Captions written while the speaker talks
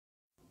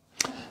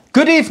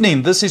Good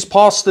evening, this is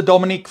Pastor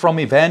Dominic from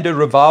Evander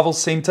Revival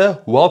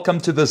Center. Welcome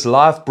to this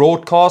live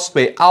broadcast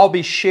where I'll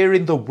be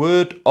sharing the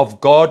Word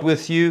of God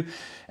with you.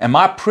 And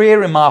my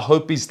prayer and my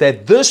hope is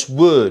that this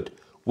Word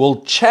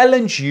will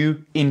challenge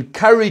you,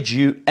 encourage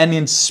you, and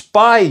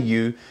inspire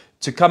you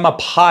to come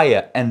up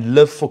higher and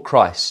live for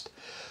Christ.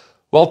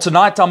 Well,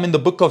 tonight I'm in the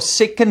book of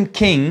 2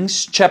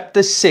 Kings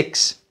chapter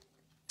 6,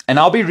 and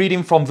I'll be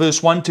reading from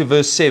verse 1 to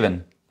verse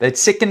 7.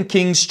 That's 2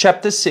 Kings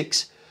chapter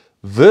 6,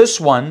 verse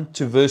 1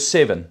 to verse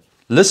 7.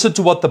 Listen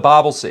to what the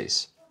Bible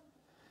says.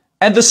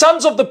 And the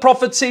sons of the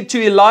prophet said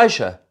to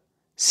Elijah,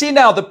 "See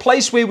now, the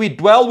place where we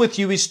dwell with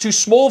you is too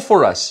small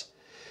for us.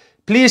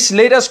 Please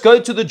let us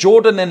go to the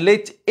Jordan and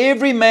let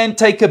every man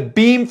take a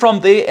beam from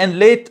there and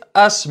let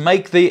us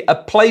make there a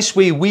place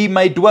where we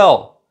may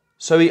dwell."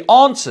 So he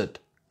answered,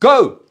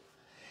 "Go."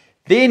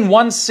 Then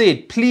one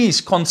said, "Please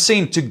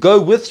consent to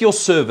go with your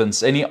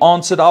servants." And he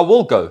answered, "I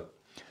will go."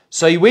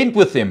 So he went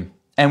with them.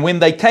 And when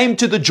they came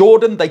to the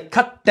Jordan, they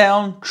cut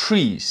down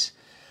trees.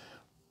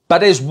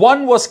 But as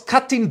one was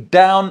cutting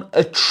down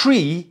a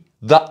tree,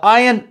 the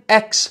iron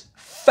axe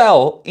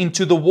fell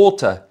into the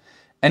water.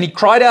 And he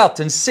cried out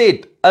and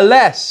said,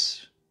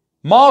 "Alas,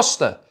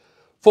 master,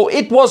 for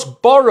it was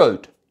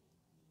borrowed."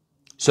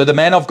 So the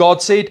man of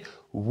God said,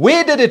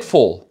 "Where did it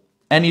fall?"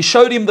 And he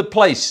showed him the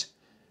place.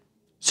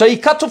 So he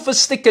cut off a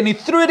stick and he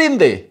threw it in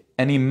there,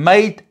 and he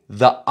made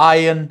the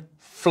iron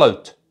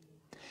float.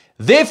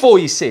 Therefore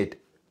he said,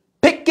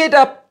 "Pick it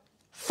up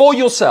for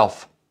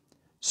yourself."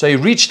 So he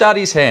reached out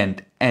his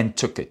hand and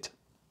took it.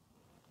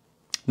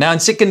 Now in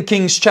 2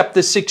 Kings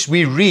chapter 6,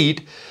 we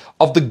read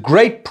of the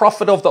great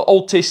prophet of the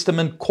Old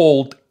Testament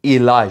called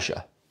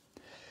Elijah.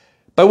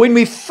 But when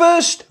we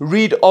first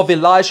read of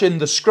Elijah in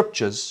the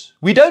scriptures,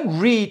 we don't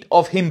read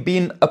of him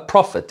being a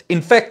prophet.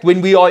 In fact,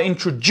 when we are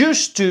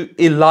introduced to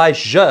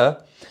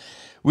Elijah,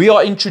 we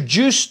are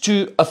introduced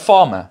to a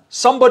farmer,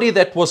 somebody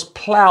that was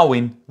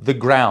plowing the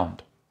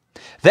ground.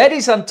 That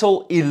is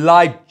until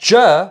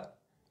Elijah,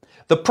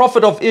 the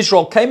prophet of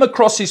Israel, came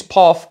across his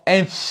path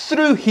and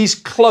threw his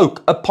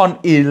cloak upon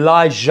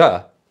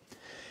Elijah.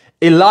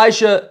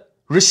 Elijah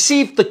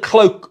received the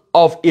cloak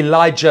of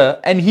Elijah,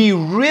 and he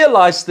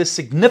realized the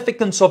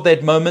significance of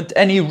that moment,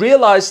 and he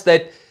realized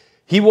that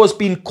he was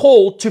being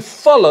called to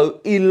follow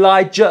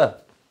Elijah.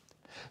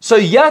 So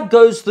here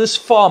goes this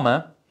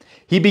farmer.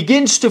 He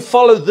begins to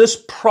follow this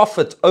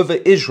prophet over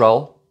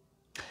Israel.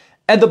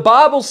 And the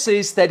Bible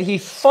says that he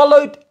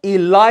followed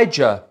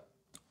Elijah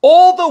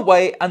all the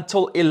way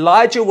until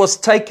Elijah was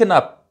taken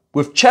up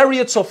with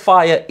chariots of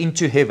fire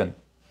into heaven.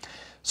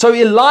 So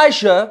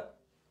Elijah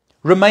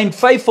remained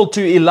faithful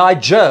to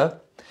Elijah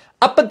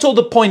up until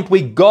the point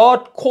where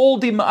God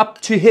called him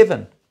up to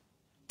heaven.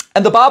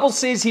 And the Bible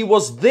says he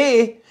was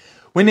there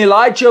when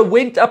Elijah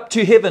went up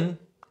to heaven,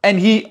 and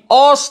he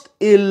asked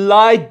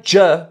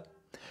Elijah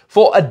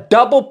for a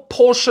double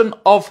portion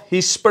of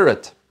his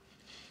spirit.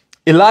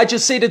 Elijah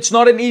said, "It's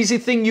not an easy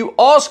thing you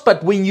ask,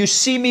 but when you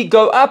see me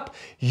go up,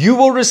 you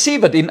will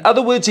receive it." In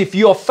other words, if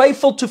you are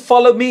faithful to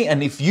follow me,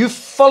 and if you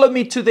follow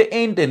me to the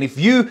end, and if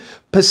you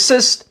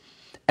persist,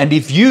 and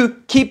if you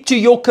keep to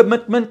your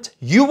commitment,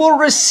 you will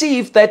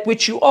receive that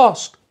which you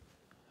ask.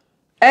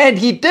 And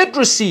he did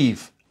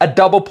receive a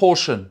double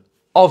portion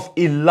of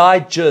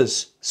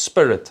Elijah's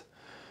spirit.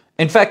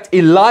 In fact,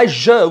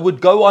 Elijah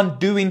would go on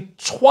doing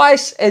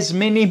twice as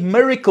many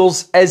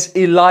miracles as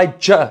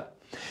Elijah.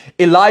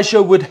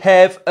 Elijah would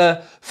have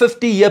a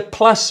 50-year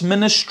plus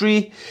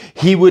ministry.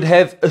 He would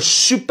have a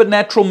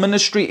supernatural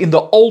ministry in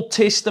the Old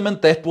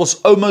Testament that was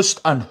almost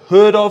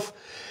unheard of.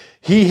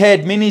 He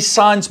had many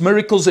signs,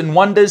 miracles, and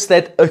wonders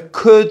that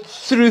occurred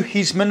through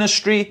his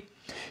ministry.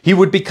 He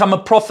would become a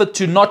prophet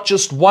to not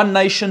just one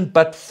nation,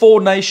 but 4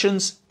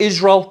 nations: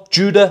 Israel,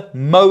 Judah,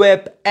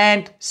 Moab,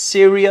 and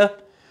Syria.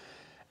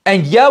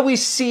 And here we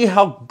see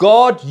how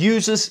God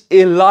uses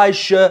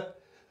Elijah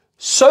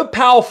so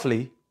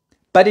powerfully.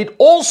 But it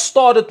all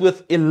started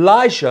with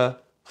Elijah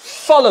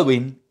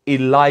following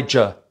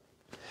Elijah.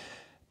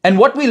 And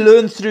what we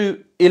learn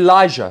through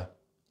Elijah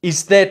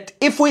is that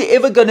if we're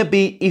ever going to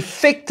be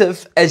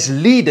effective as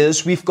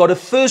leaders, we've got to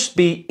first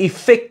be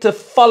effective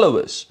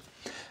followers.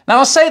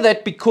 Now I say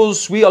that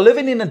because we are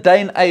living in a day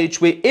and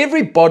age where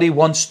everybody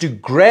wants to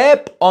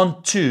grab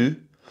onto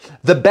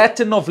the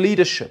baton of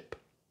leadership.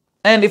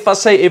 And if I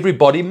say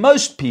everybody,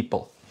 most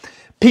people.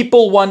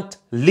 People want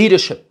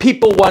leadership.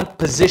 People want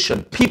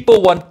position.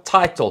 People want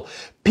title.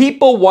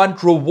 People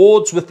want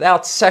rewards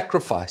without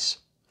sacrifice.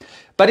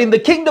 But in the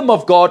kingdom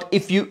of God,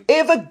 if you're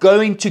ever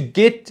going to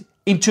get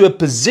into a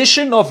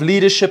position of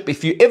leadership,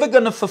 if you're ever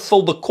going to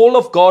fulfill the call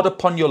of God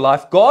upon your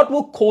life, God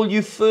will call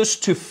you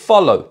first to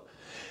follow,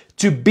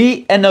 to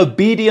be an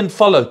obedient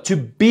follower, to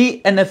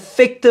be an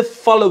effective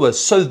follower,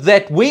 so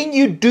that when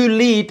you do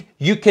lead,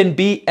 you can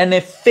be an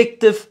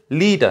effective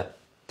leader.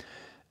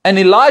 And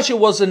Elijah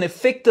was an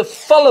effective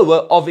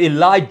follower of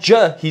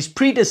Elijah, his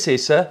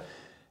predecessor,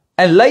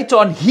 and later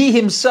on he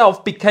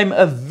himself became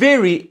a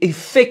very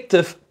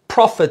effective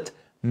prophet,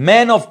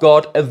 man of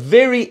God, a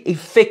very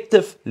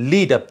effective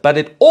leader. But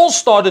it all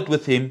started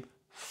with him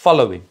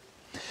following.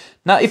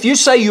 Now, if you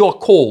say you are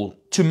called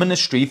to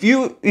ministry, if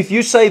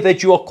you say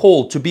that you are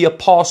called to be a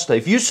pastor,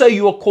 if you say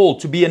you are called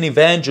to be an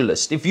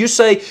evangelist, if you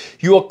say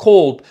you are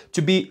called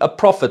to be a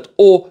prophet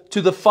or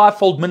to the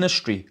fivefold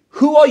ministry,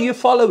 who are you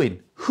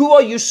following? Who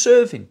are you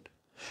serving?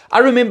 I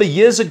remember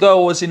years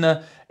ago I was in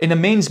a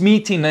men's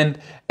meeting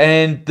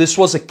and this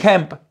was a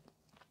camp.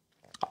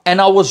 And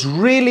I was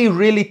really,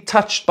 really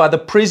touched by the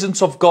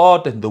presence of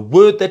God and the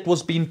word that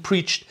was being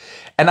preached.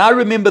 And I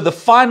remember the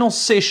final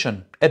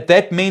session at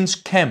that men's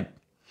camp.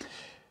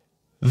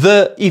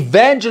 The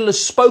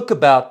evangelist spoke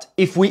about,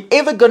 if we're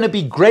ever going to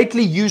be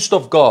greatly used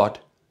of God,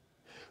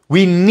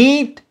 we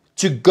need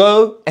to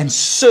go and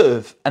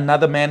serve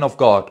another man of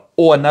God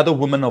or another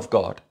woman of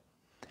God.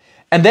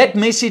 And that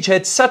message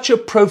had such a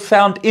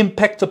profound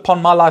impact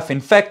upon my life. In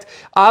fact,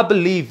 I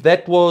believe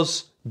that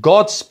was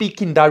God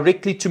speaking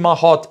directly to my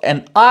heart.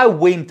 And I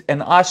went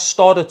and I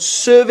started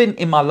serving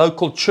in my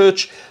local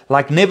church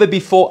like never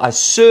before. I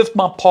served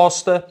my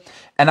pastor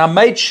and I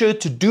made sure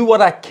to do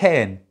what I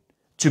can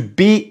to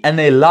be an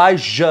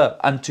Elijah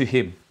unto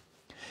him.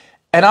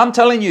 And I'm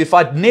telling you, if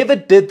I'd never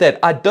did that,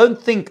 I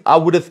don't think I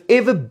would have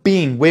ever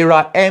been where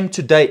I am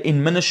today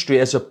in ministry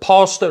as a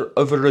pastor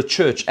over a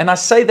church. And I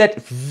say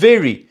that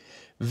very,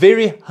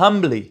 very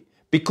humbly,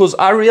 because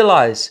I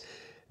realize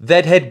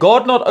that had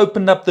God not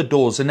opened up the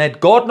doors and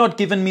had God not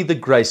given me the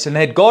grace and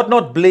had God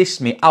not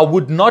blessed me, I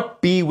would not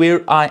be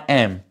where I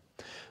am.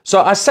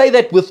 So I say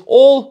that with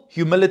all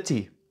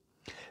humility,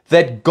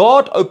 that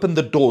God opened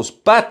the doors,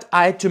 but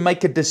I had to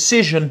make a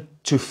decision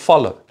to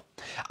follow.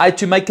 I had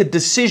to make a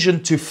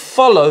decision to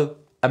follow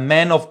a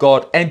man of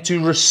God and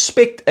to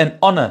respect and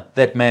honor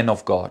that man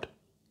of God.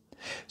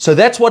 So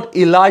that's what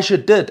Elijah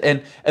did.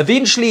 And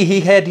eventually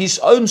he had his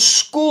own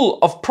school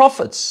of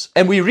prophets.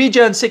 And we read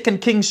here in 2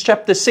 Kings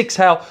chapter 6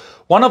 how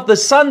one of the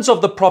sons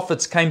of the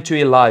prophets came to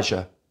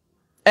Elijah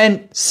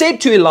and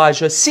said to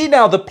Elijah, "See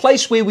now, the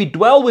place where we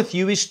dwell with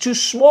you is too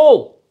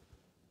small.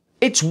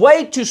 It's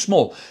way too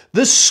small.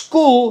 The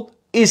school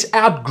is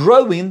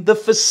outgrowing the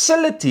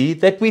facility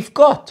that we've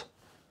got."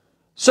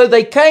 So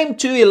they came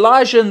to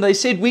Elijah and they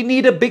said, "We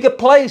need a bigger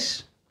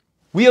place.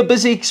 We are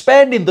busy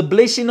expanding. The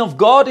blessing of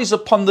God is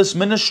upon this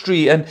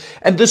ministry and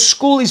the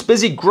school is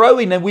busy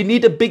growing and we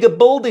need a bigger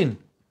building."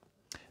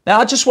 Now,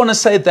 I just want to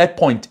say at that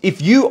point,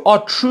 if you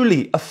are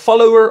truly a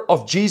follower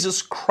of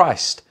Jesus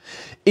Christ,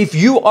 if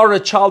you are a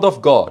child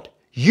of God,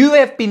 you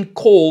have been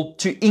called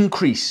to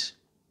increase.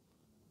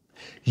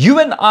 You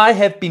and I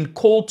have been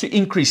called to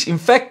increase. In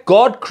fact,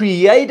 God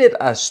created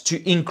us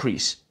to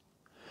increase.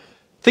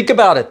 Think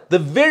about it. The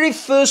very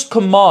first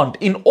command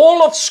in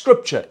all of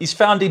Scripture is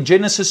found in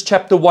Genesis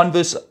chapter 1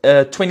 verse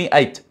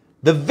 28.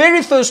 The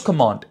very first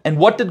command. And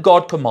what did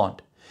God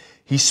command?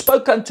 He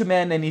spoke unto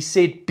man and he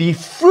said, "Be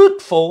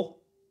fruitful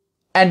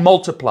and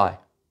multiply."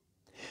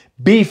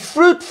 Be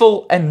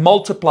fruitful and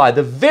multiply.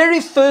 The very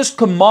first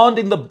command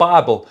in the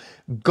Bible,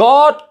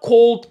 God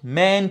called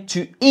man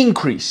to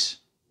increase.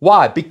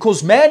 Why?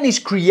 Because man is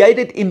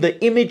created in the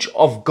image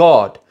of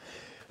God.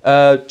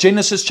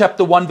 Genesis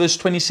chapter 1 verse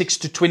 26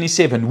 to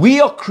 27.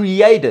 We are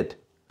created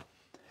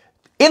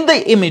in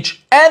the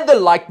image and the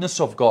likeness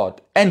of God.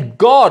 And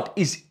God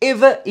is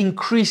ever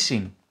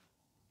increasing.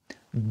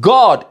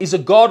 God is a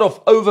God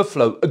of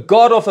overflow, a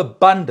God of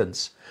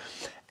abundance.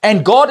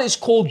 And God has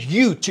called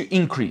you to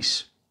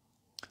increase.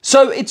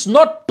 So it's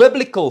not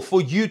biblical for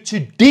you to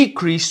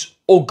decrease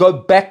or go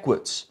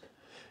backwards.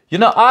 You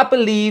know, I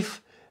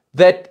believe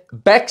that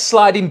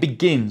backsliding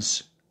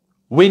begins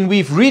when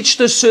we've reached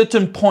a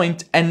certain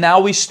point and now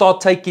we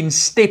start taking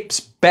steps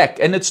back.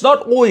 And it's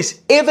not always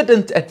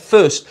evident at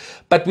first,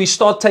 but we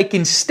start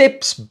taking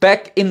steps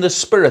back in the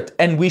spirit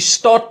and we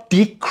start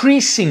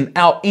decreasing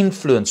our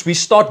influence. We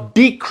start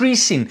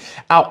decreasing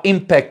our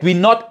impact. We're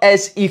not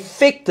as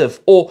effective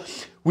or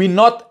we're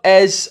not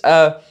as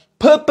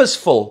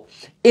purposeful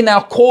in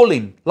our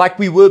calling like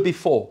we were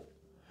before.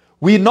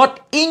 We're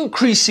not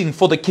increasing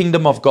for the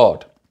kingdom of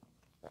God.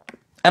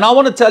 And I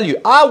want to tell you,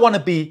 I want to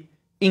be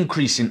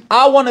increasing.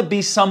 I want to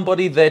be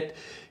somebody that,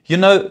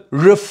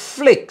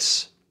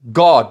 reflects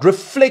God,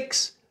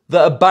 reflects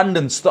the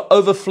abundance, the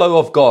overflow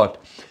of God.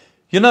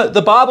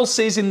 The Bible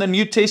says in the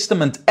New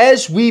Testament,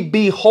 as we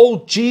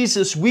behold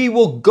Jesus, we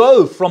will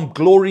go from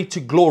glory to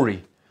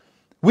glory.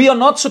 We are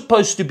not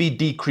supposed to be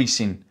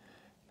decreasing.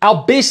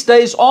 Our best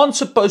days aren't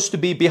supposed to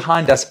be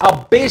behind us.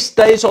 Our best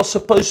days are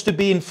supposed to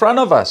be in front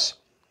of us.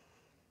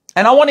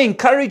 And I want to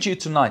encourage you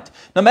tonight,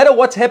 no matter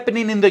what's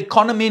happening in the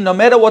economy, no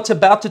matter what's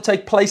about to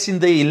take place in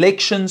the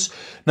elections,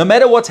 no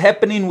matter what's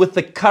happening with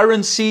the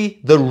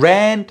currency, the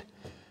rand,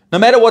 no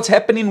matter what's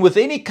happening with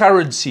any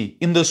currency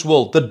in this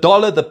world, the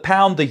dollar, the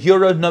pound, the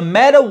euro, no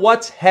matter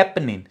what's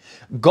happening,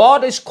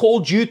 God has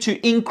called you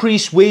to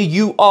increase where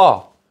you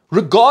are.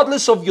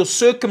 Regardless of your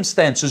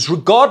circumstances,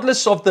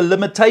 regardless of the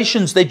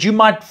limitations that you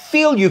might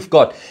feel you've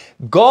got,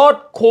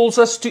 God calls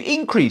us to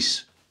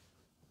increase.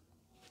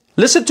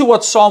 Listen to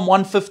what Psalm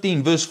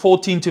 115 verse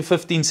 14 to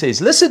 15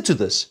 says. Listen to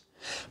this.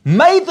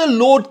 May the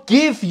Lord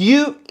give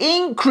you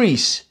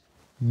increase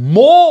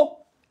more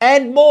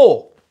and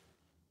more.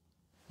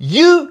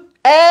 You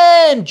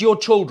and your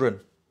children.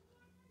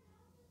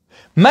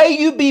 May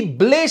you be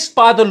blessed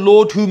by the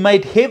Lord who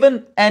made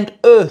heaven and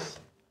earth.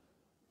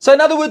 So in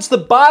other words, the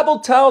Bible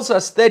tells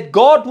us that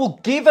God will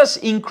give us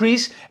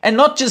increase, and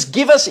not just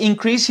give us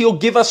increase, He'll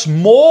give us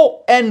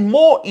more and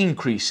more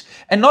increase.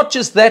 And not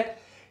just that,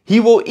 He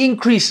will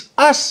increase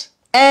us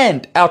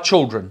and our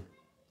children.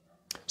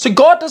 So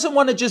God doesn't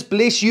want to just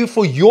bless you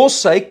for your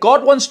sake.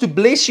 God wants to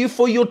bless you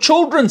for your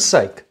children's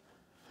sake.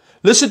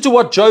 Listen to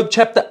what Job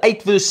chapter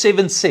 8 verse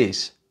 7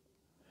 says.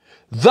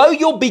 Though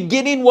your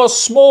beginning was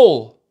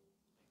small,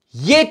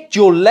 yet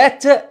your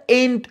latter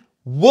end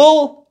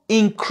will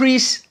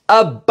increase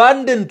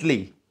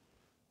abundantly.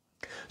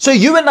 So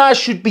you and I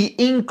should be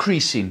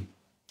increasing.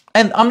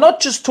 And I'm not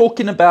just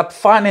talking about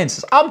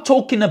finances. I'm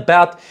talking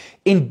about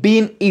in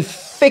being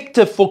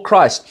effective for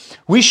Christ.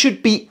 We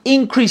should be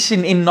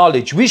increasing in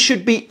knowledge. We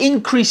should be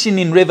increasing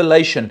in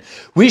revelation.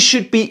 We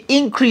should be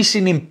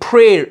increasing in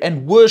prayer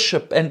and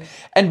worship.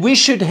 And we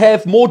should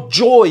have more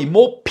joy,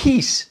 more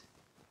peace.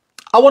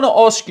 I want to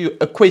ask you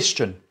a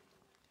question.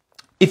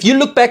 If you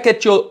look back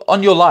at your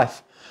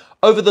life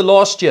over the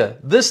last year,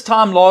 this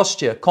time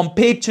last year,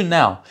 compared to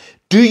now,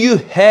 do you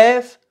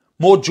have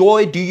more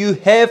joy? Do you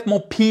have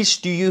more peace?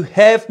 Do you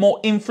have more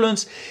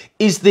influence?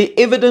 Is there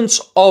evidence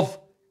of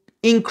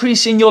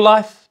increase in your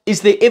life?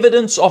 Is there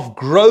evidence of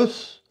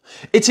growth?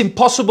 It's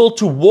impossible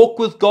to walk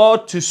with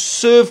God, to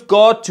serve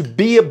God, to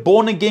be a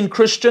born-again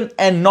Christian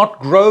and not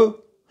grow.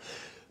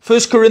 1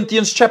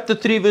 Corinthians chapter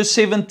 3 verse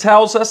 7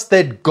 tells us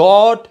that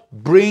God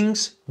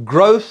brings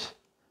growth.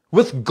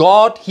 With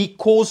God, He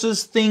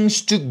causes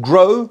things to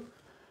grow.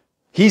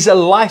 He's a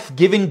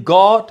life-giving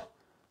God.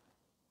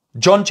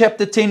 John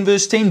chapter 10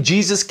 verse 10,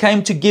 Jesus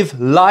came to give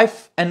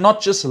life, and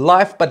not just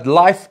life, but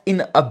life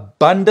in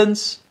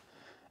abundance.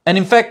 And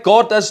in fact,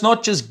 God does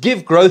not just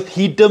give growth,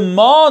 He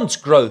demands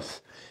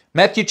growth.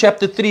 Matthew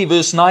chapter 3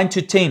 verse 9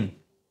 to 10.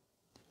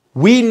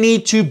 We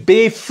need to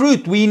bear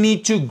fruit. We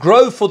need to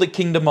grow for the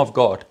kingdom of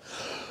God.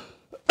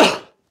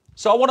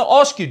 So I want to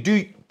ask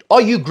you,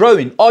 are you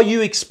growing? Are you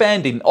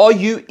expanding? Are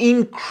you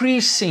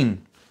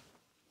increasing?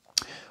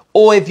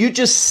 Or have you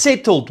just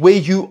settled where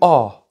you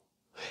are?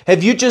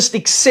 Have you just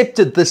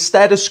accepted the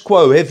status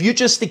quo? Have you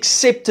just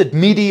accepted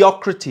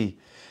mediocrity?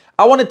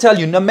 I want to tell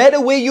you, no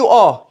matter where you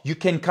are, you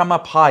can come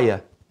up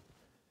higher.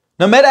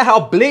 No matter how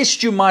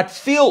blessed you might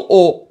feel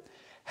or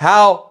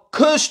how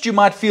cursed you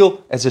might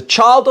feel, as a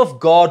child of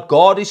God,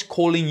 God is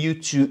calling you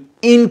to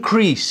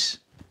increase.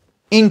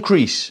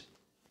 Increase.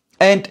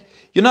 And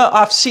you know,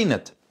 I've seen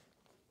it.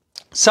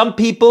 Some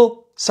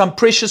people, some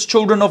precious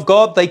children of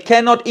God, they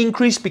cannot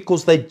increase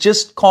because they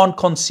just can't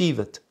conceive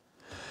it.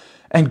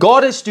 And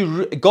God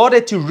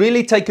had to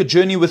really take a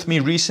journey with me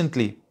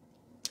recently.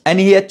 And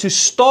He had to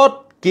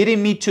start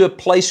getting me to a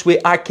place where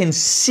I can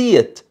see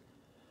it,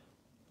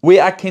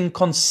 where I can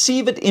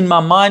conceive it in my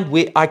mind,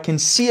 where I can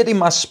see it in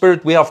my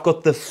spirit, where I've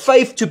got the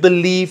faith to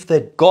believe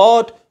that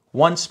God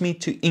wants me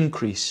to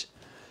increase.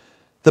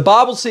 The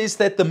Bible says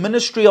that the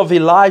ministry of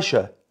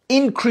Elijah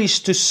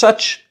increased to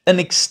such an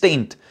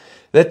extent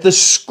that the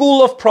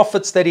school of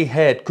prophets that he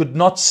had could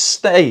not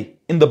stay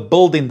in the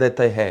building that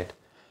they had.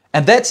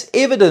 And that's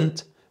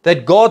evident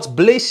that God's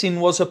blessing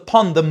was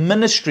upon the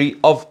ministry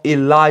of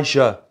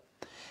Elijah.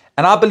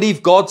 And I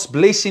believe God's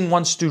blessing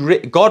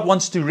God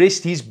wants to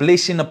rest His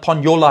blessing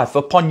upon your life,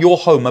 upon your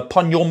home,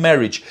 upon your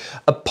marriage,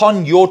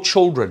 upon your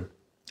children,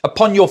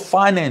 upon your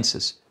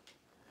finances.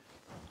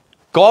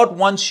 God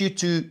wants you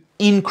to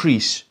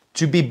increase,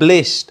 to be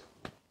blessed.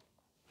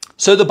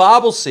 So the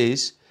Bible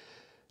says,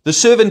 the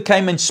servant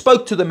came and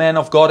spoke to the man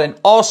of God and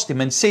asked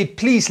him and said,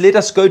 please let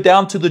us go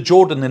down to the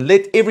Jordan and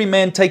let every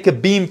man take a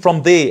beam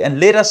from there and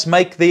let us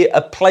make there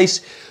a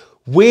place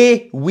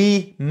where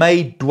we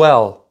may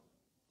dwell.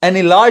 And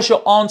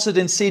Elijah answered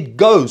and said,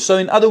 go. So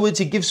in other words,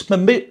 he gives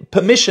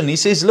permission. He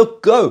says,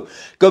 look, go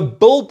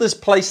build this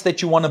place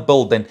that you want to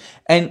build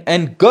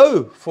and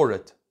go for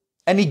it.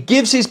 And he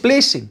gives his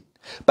blessing.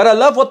 But I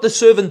love what the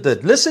servant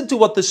did. Listen to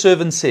what the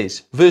servant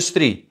says. Verse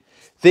 3.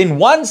 Then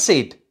one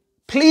said,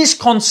 please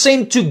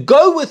consent to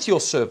go with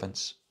your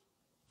servants.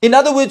 In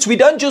other words, we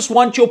don't just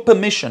want your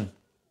permission.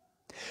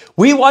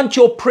 We want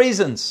your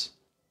presence.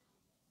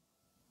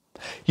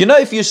 You know,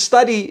 if you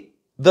study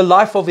the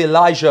life of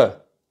Elijah,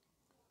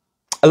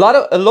 a lot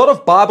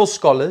of Bible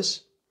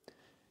scholars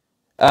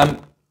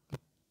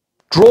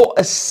draw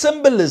a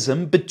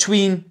symbolism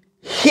between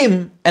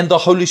him and the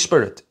Holy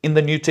Spirit in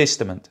the New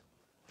Testament.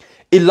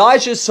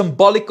 Elijah is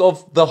symbolic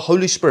of the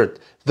Holy Spirit,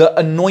 the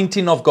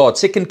anointing of God.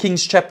 2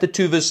 Kings chapter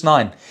 2 verse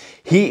 9.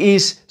 He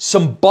is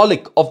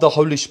symbolic of the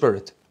Holy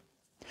Spirit.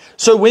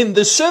 So when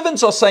the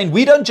servants are saying,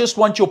 we don't just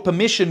want your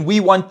permission, we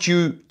want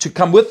you to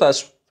come with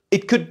us,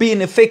 it could be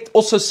in effect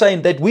also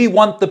saying that we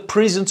want the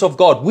presence of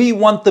God. We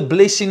want the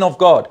blessing of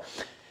God.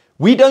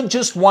 We don't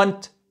just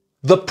want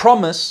the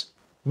promise,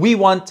 we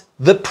want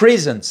the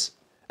presence.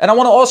 And I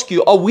want to ask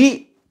you, are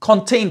we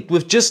content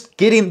with just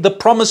getting the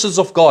promises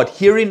of God,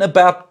 hearing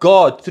about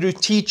God through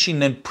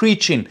teaching and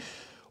preaching?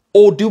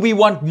 Or do we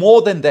want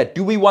more than that?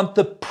 Do we want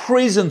the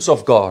presence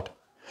of God?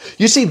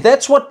 You see,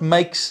 that's what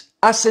makes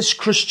us as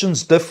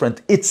Christians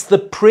different? It's the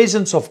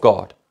presence of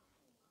God.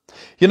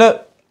 You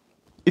know,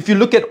 if you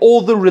look at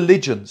all the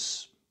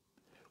religions,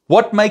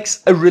 what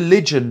makes a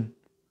religion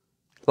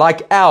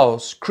like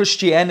ours,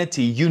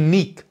 Christianity,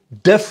 unique,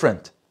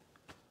 different?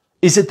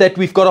 Is it that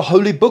we've got a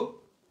holy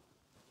book?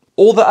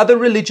 All the other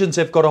religions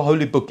have got a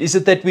holy book. Is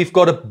it that we've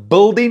got a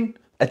building,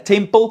 a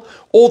temple?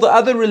 All the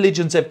other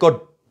religions have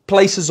got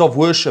places of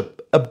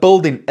worship, a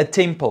building, a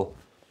temple.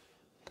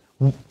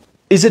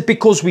 Is it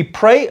because we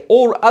pray?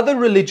 All other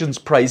religions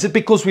pray. Is it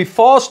because we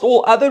fast?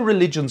 All other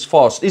religions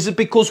fast. Is it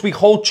because we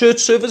hold church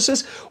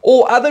services?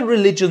 All other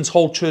religions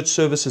hold church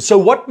services. So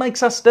what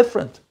makes us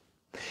different?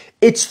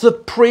 It's the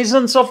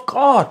presence of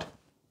God.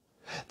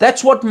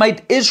 That's what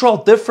made Israel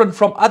different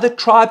from other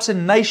tribes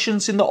and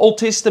nations in the Old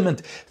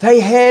Testament. They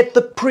had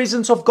the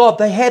presence of God.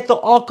 They had the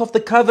Ark of the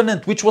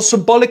Covenant, which was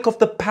symbolic of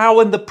the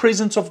power and the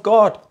presence of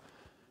God.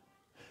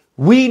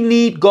 We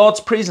need God's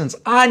presence.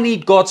 I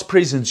need God's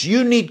presence.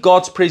 You need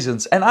God's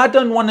presence. And I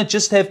don't want to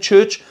just have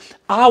church.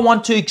 I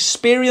want to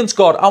experience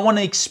God. I want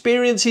to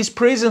experience His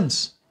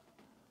presence.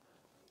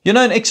 You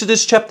know, in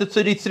Exodus chapter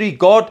 33,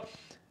 God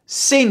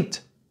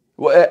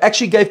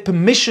actually gave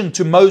permission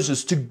to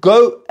Moses to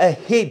go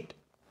ahead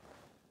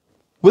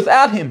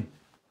without him.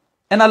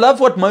 And I love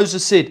what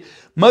Moses said.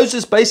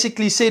 Moses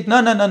basically said,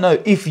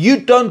 no. If you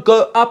don't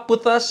go up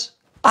with us,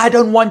 I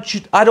don't want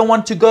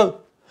to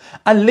go.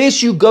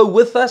 Unless you go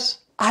with us,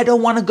 I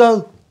don't want to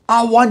go.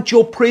 I want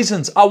your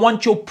presence. I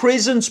want your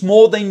presence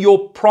more than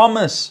your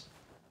promise.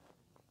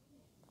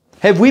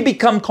 Have we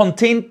become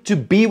content to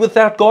be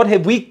without God?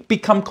 Have we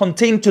become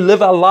content to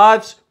live our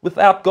lives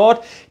without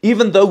God,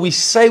 even though we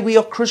say we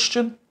are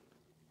Christian?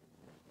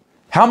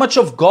 How much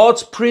of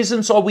God's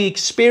presence are we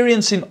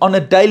experiencing on a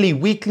daily,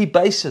 weekly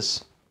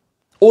basis?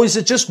 Or is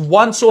it just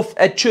once off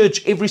at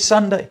church every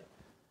Sunday?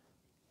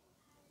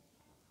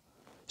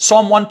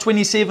 Psalm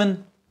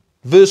 127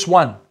 verse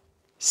 1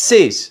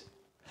 says,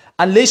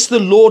 unless the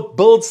Lord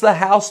builds the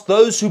house,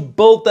 those who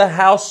build the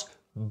house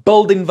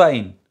build in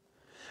vain.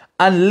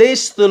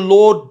 Unless the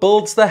Lord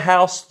builds the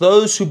house,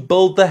 those who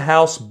build the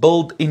house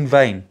build in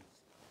vain.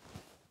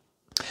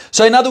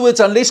 So in other words,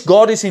 unless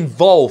God is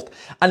involved,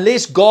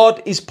 unless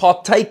God is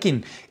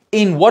partaking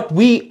in what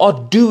we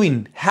are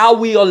doing, how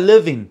we are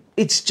living,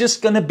 it's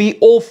just going to be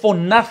all for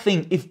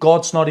nothing if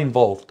God's not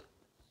involved.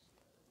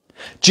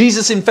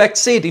 Jesus in fact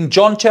said in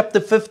John chapter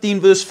 15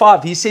 verse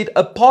 5, He said,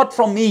 apart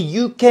from me,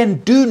 you can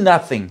do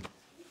nothing.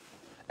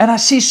 And I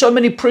see so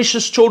many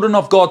precious children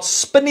of God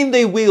spinning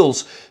their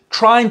wheels,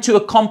 trying to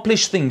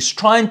accomplish things,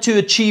 trying to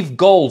achieve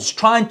goals,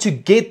 trying to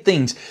get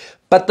things.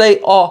 But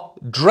they are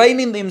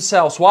draining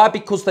themselves. Why?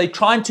 Because they're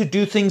trying to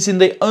do things in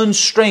their own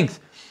strength.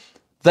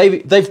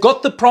 They've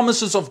got the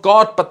promises of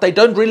God, but they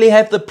don't really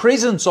have the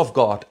presence of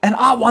God. And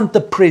I want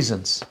the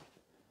presence.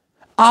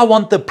 I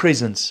want the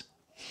presence.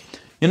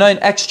 You know, in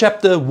Acts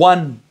chapter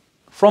 1,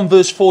 from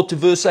verse 4 to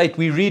verse 8,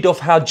 we read of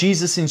how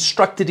Jesus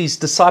instructed His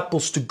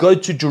disciples to go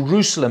to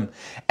Jerusalem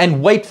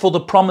and wait for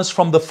the promise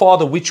from the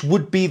Father, which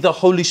would be the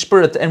Holy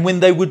Spirit. And when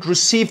they would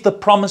receive the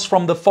promise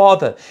from the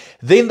Father,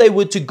 then they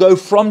were to go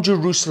from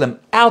Jerusalem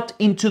out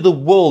into the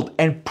world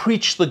and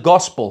preach the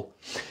gospel.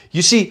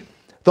 You see,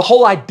 the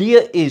whole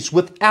idea is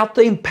without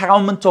the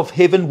empowerment of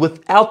heaven,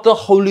 without the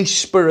Holy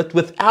Spirit,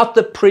 without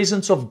the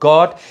presence of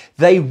God,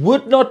 they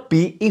would not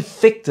be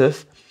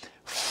effective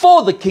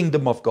for the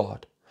kingdom of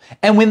God.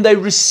 And when they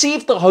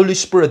received the Holy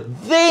Spirit,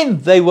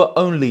 then they were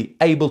only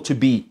able to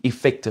be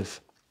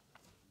effective.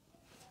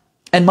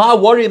 And my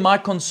worry, my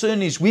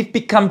concern is we've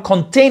become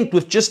content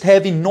with just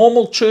having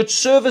normal church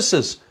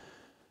services,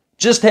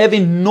 just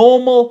having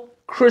normal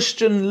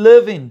Christian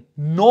living,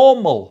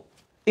 normal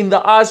in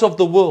the eyes of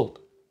the world,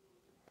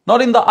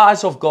 not in the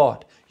eyes of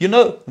God. You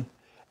know,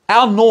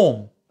 our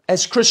norm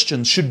as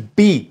Christians should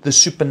be the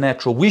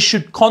supernatural. We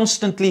should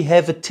constantly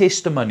have a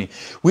testimony.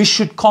 We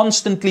should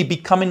constantly be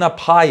coming up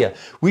higher.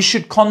 We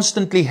should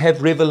constantly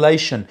have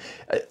revelation.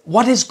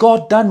 What has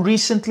God done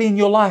recently in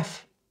your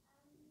life?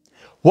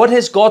 What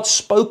has God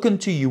spoken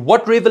to you?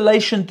 What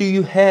revelation do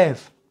you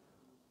have?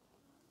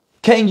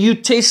 Can you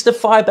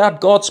testify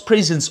about God's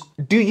presence?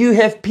 Do you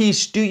have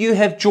peace? Do you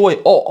have joy?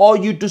 Or are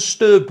you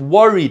disturbed,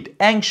 worried,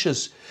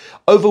 anxious,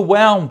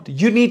 overwhelmed?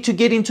 You need to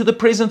get into the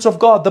presence of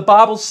God. The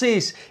Bible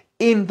says,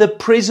 in the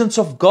presence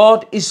of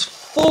God is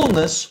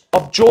fullness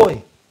of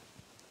joy.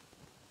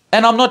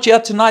 And I'm not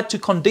here tonight to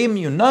condemn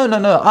you.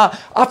 No.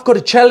 I've got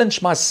to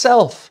challenge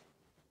myself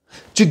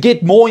to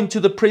get more into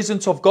the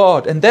presence of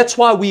God. And that's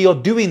why we are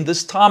doing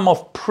this time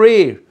of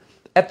prayer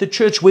at the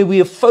church, where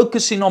we are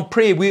focusing on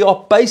prayer. We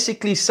are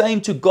basically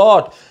saying to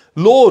God,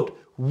 Lord,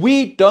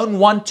 we don't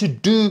want to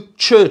do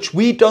church.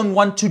 We don't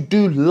want to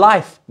do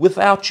life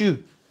without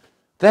you.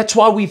 That's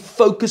why we're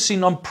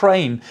focusing on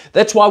praying.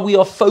 That's why we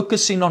are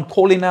focusing on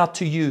calling out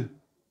to you.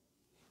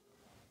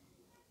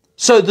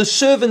 So the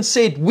servant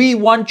said, we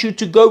want you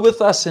to go with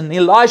us. And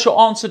Elijah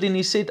answered and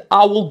he said,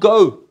 I will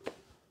go.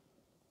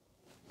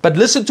 But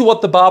listen to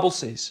what the Bible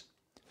says.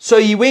 So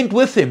he went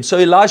with him. So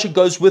Elijah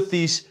goes with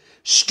these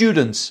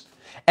students.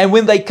 And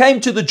when they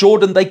came to the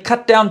Jordan, they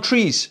cut down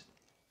trees.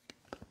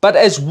 But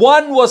as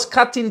one was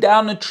cutting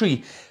down a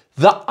tree,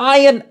 the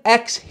iron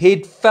axe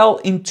head fell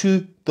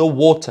into the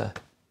water.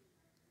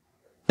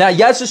 Now,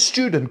 here's a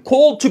student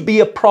called to be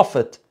a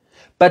prophet,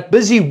 but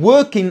busy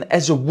working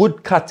as a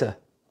woodcutter.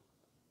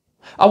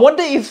 I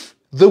wonder if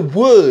the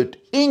word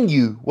in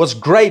you was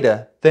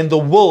greater than the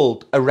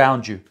world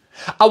around you.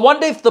 I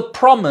wonder if the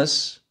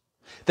promise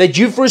that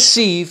you've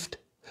received,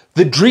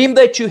 the dream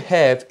that you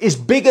have, is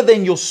bigger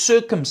than your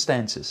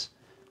circumstances.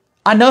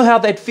 I know how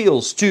that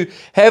feels, to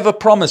have a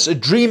promise, a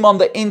dream on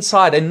the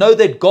inside, and know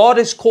that God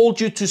has called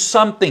you to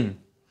something,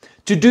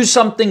 to do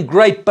something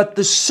great, but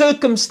the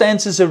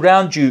circumstances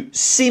around you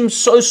seem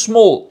so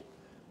small.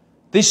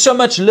 There's so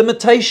much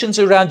limitations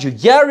around you.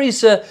 Here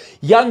is a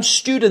young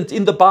student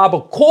in the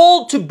Bible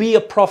called to be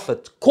a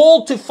prophet,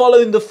 called to follow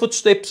in the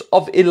footsteps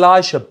of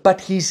Elijah,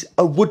 but he's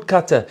a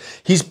woodcutter.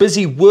 He's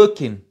busy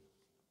working.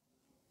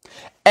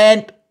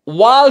 And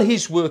while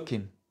he's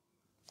working,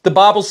 the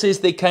Bible says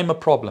there came a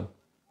problem.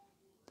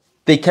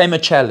 There came a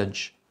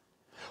challenge.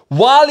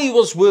 While he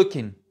was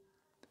working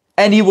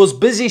and he was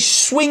busy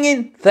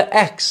swinging the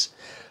axe,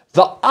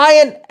 the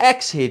iron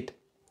axe head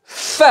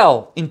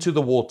fell into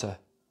the water.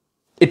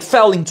 It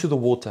fell into the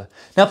water.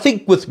 Now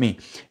think with me.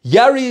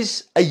 Here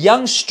is a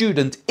young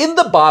student in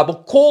the Bible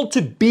called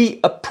to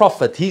be a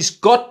prophet. He's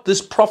got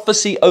this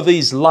prophecy over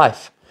his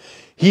life.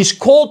 He's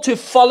called to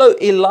follow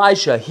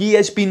Elijah. He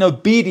has been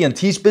obedient.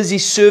 He's busy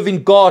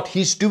serving God.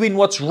 He's doing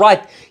what's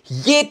right.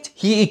 Yet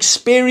he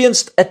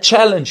experienced a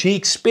challenge. He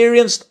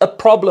experienced a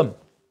problem.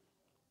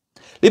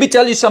 Let me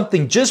tell you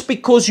something. Just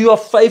because you are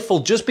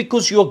faithful, just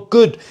because you're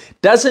good,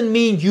 doesn't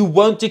mean you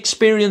won't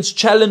experience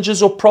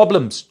challenges or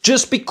problems.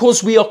 Just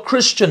because we are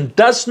Christian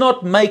does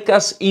not make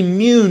us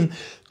immune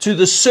to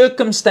the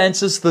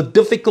circumstances, the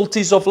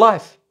difficulties of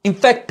life. In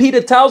fact,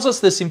 Peter tells us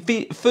this in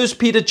 1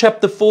 Peter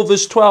chapter 4,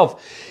 verse 12.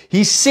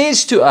 He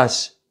says to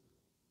us,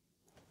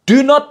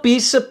 do not be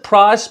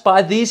surprised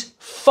by these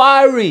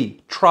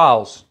fiery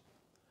trials.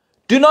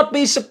 Do not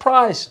be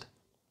surprised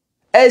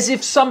as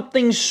if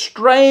something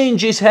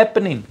strange is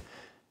happening.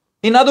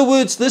 In other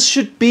words, this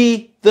should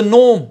be the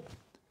norm.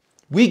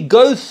 We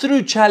go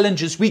through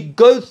challenges. We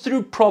go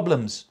through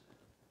problems.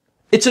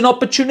 It's an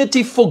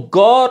opportunity for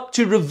God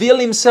to reveal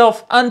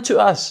himself unto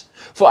us,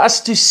 for us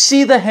to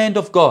see the hand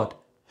of God.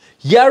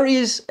 Here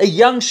is a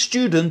young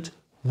student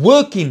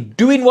working,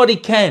 doing what he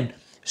can,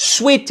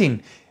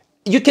 sweating.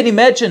 You can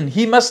imagine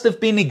he must have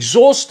been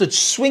exhausted,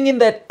 swinging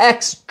that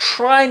axe,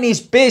 trying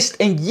his best,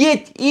 and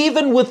yet,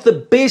 even with the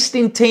best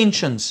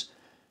intentions,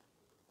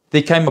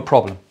 there came a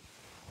problem.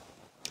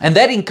 And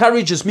that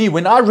encourages me.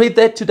 When I read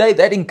that today,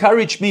 that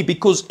encouraged me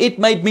because it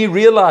made me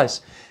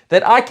realize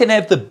that I can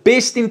have the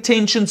best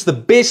intentions, the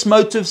best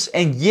motives,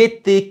 and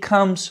yet there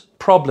comes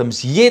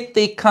problems, yet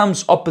there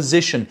comes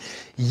opposition,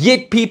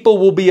 yet people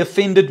will be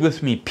offended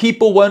with me.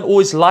 People won't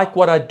always like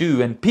what I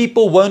do, and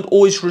people won't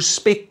always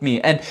respect me,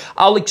 and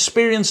I'll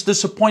experience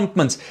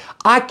disappointments.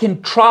 I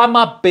can try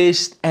my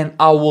best and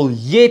I will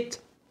yet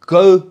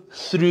go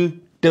through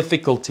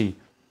difficulty.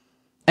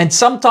 And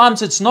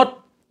sometimes it's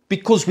not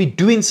because we're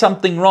doing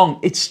something wrong.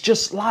 It's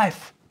just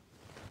life.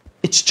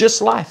 It's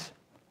just life.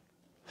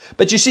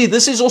 But you see,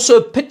 this is also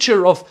a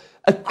picture of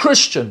a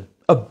Christian,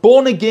 a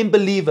born-again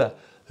believer,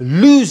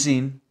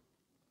 losing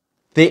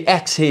their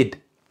axe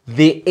head,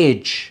 their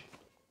edge.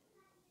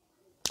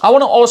 I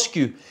want to ask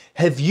you,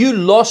 have you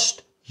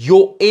lost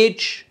your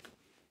edge?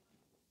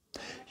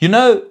 You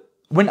know,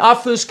 when I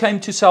first came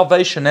to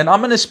salvation, and I'm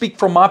going to speak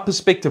from my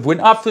perspective,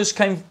 when I first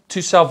came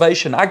to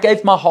salvation, I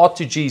gave my heart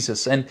to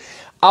Jesus, and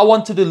I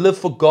wanted to live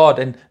for God,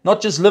 and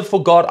not just live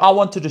for God, I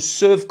wanted to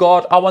serve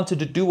God. I wanted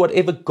to do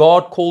whatever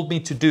God called me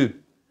to do.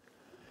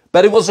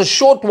 But it was a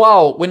short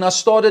while when I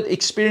started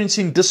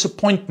experiencing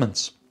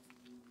disappointments,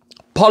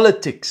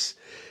 politics.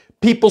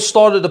 People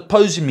started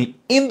opposing me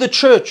in the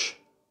church.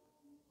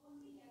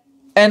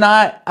 And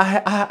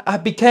I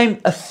became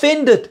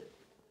offended.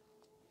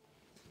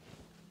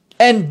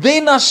 And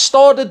then I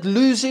started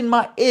losing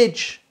my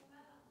edge.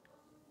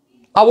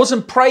 I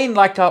wasn't praying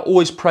like I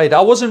always prayed.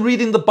 I wasn't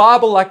reading the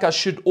Bible like I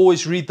should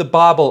always read the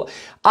Bible.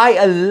 I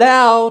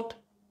allowed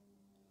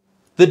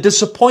the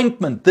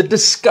disappointment, the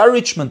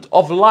discouragement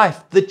of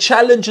life, the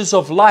challenges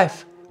of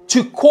life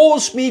to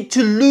cause me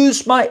to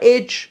lose my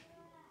edge.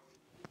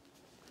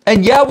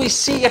 And yeah, we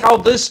see how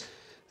this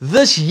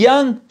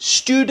young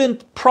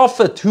student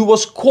prophet who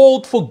was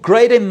called for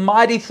great and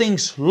mighty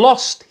things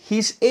lost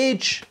his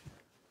edge.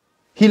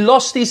 He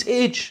lost his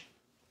edge.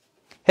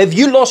 Have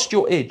you lost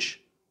your edge?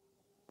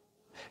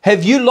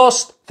 Have you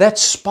lost that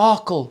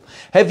sparkle?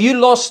 Have you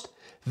lost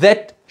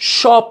that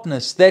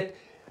sharpness? That,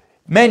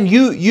 man,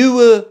 you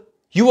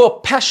were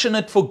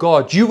passionate for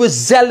God. You were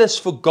zealous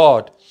for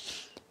God.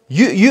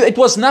 It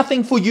was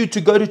nothing for you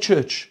to go to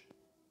church.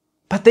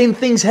 But then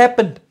things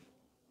happened.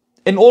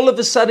 And all of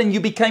a sudden you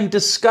became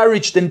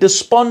discouraged and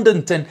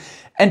despondent,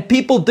 and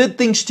people did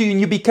things to you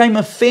and you became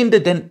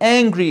offended and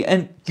angry,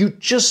 and you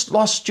just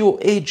lost your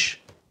edge.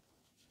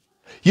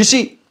 You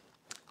see,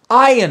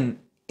 iron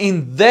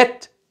in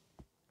that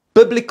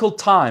biblical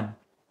time,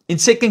 in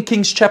 2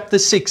 Kings chapter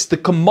 6, the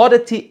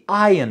commodity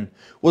iron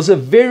was a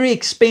very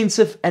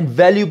expensive and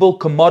valuable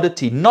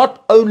commodity.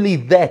 Not only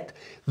that,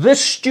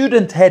 this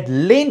student had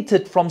lent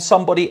it from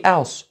somebody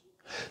else.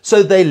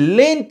 So they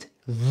lent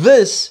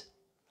this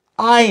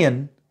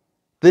iron,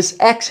 this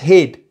axe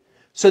head,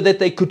 so that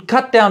they could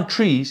cut down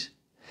trees,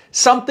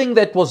 something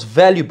that was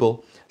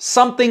valuable,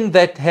 something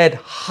that had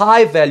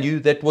high value,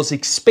 that was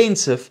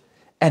expensive,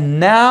 and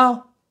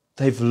now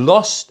they've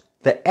lost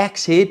the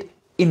axe head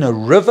in a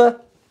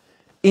river,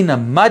 in a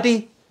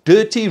muddy,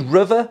 dirty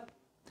river,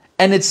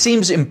 and it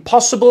seems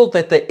impossible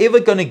that they're ever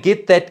going to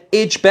get that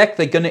edge back,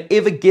 they're going to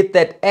ever get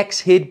that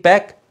axe head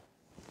back.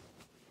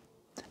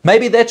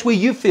 Maybe that's where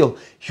you feel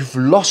you've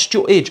lost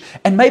your edge.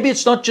 And maybe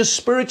it's not just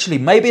spiritually,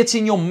 maybe it's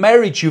in your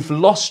marriage, you've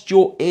lost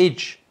your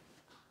edge.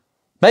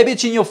 Maybe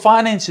it's in your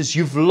finances,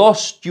 you've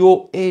lost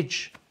your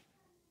edge.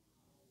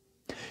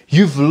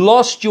 You've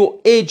lost your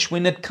edge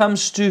when it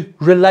comes to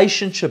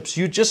relationships.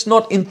 You're just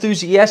not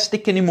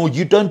enthusiastic anymore.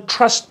 You don't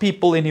trust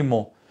people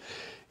anymore.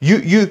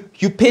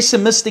 You're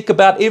pessimistic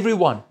about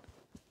everyone.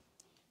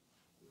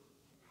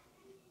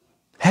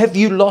 Have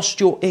you lost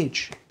your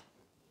edge?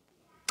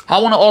 I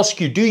want to ask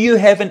you, do you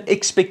have an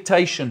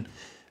expectation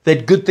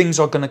that good things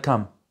are going to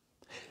come?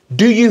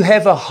 Do you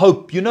have a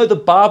hope? You know, the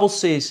Bible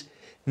says,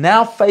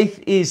 now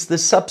faith is the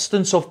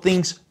substance of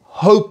things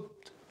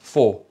hoped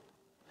for.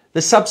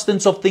 The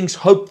substance of things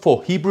hoped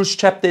for. Hebrews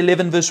chapter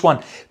 11 verse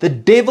 1. The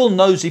devil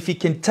knows if he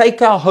can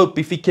take our hope,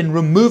 if he can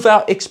remove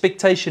our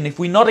expectation, if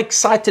we're not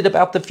excited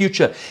about the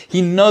future,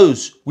 he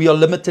knows we are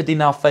limited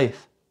in our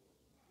faith.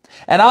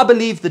 And I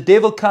believe the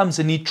devil comes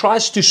and he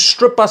tries to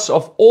strip us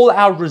of all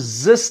our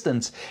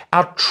resistance,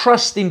 our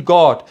trust in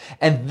God.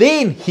 And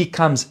then he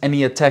comes and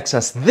he attacks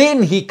us.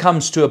 Then he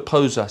comes to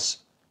oppose us.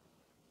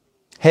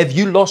 Have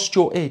you lost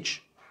your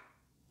edge?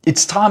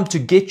 It's time to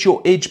get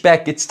your edge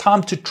back. It's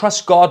time to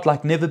trust God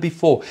like never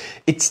before.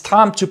 It's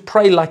time to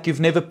pray like you've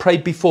never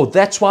prayed before.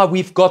 That's why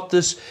we've got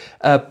this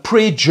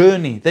prayer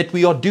journey that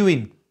we are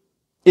doing.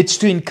 It's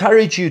to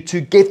encourage you to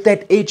get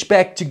that edge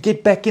back, to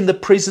get back in the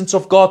presence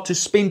of God, to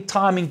spend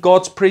time in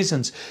God's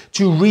presence,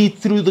 to read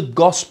through the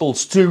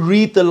Gospels, to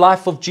read the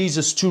life of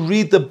Jesus, to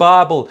read the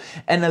Bible,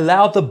 and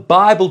allow the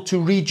Bible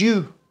to read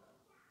you.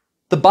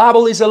 The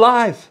Bible is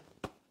alive.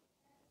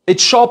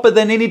 It's sharper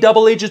than any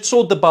double-edged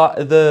sword,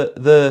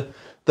 the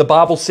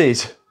Bible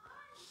says.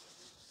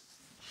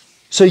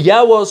 So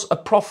Yah was a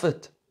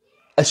prophet,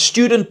 a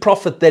student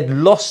prophet that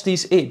lost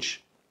his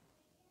edge.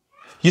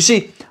 You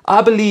see,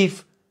 I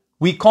believe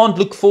we can't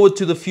look forward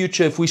to the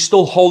future if we're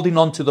still holding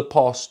on to the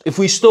past. If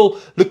we're still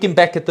looking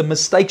back at the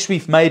mistakes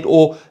we've made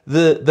or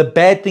the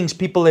bad things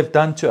people have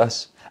done to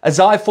us.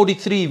 Isaiah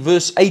 43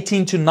 verse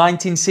 18 to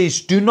 19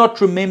 says, do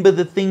not remember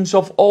the things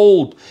of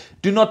old.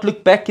 Do not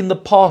look back in the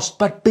past,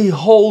 but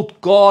behold,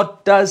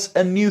 God does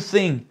a new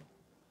thing.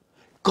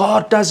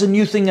 God does a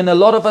new thing, and a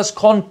lot of us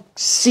can't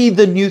see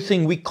the new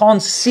thing. We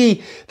can't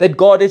see that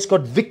God has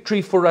got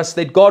victory for us,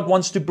 that God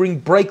wants to bring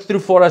breakthrough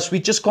for us.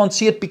 We just can't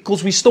see it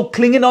because we're still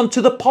clinging on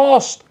to the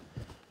past.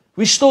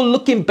 We're still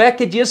looking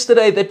back at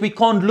yesterday that we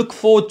can't look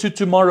forward to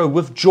tomorrow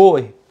with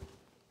joy.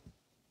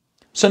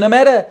 So no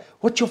matter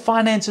what your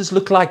finances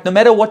look like, no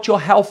matter what your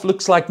health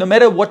looks like, no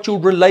matter what your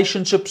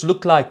relationships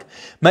look like,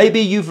 maybe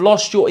you've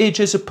lost your edge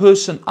as a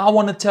person, I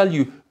want to tell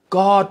you,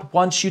 God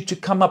wants you to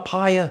come up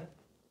higher.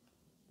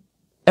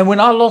 And when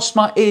I lost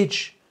my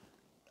edge,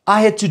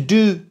 I had to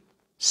do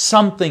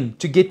something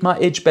to get my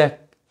edge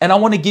back. And I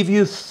want to give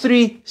you a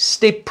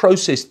 3-step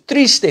process,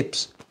 3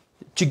 steps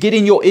to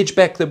getting your edge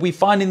back that we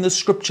find in the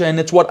scripture. And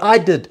it's what I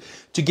did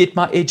to get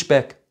my edge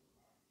back.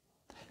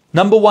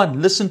 Number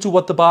 1, listen to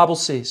what the Bible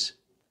says.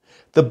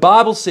 The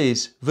Bible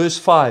says, verse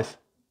 5,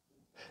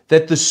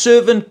 that the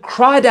servant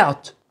cried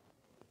out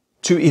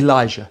to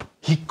Elijah.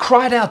 He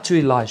cried out to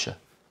Elijah.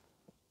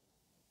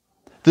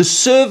 The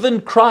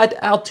servant cried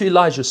out to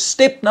Elijah.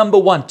 Step number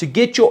 1, to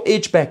get your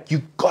edge back,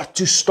 you got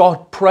to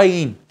start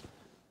praying.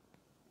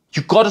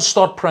 You got to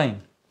start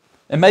praying.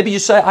 And maybe you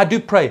say, I do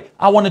pray.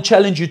 I want to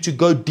challenge you to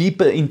go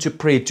deeper into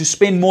prayer, to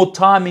spend more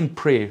time in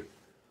prayer,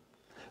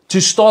 to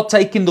start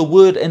taking the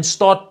word and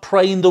start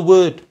praying the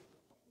word.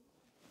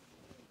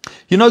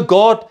 You know,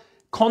 God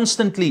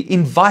constantly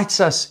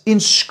invites us in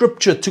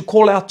scripture to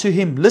call out to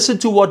him. Listen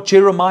to what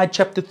Jeremiah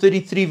chapter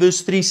 33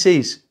 verse 3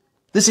 says.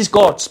 This is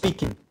God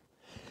speaking.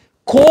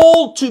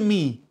 Call to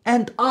me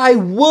and I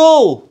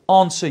will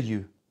answer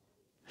you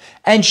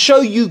and show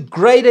you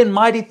great and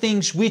mighty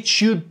things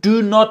which you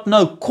do not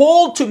know.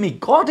 Call to me.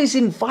 God is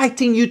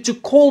inviting you to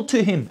call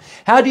to him.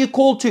 How do you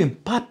call to him?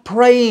 By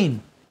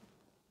praying.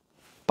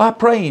 By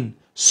praying.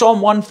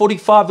 Psalm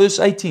 145 verse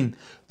 18.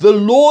 The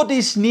Lord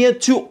is near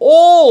to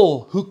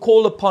all who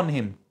call upon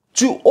him.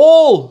 To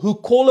all who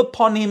call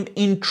upon him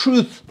in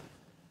truth.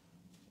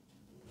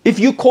 If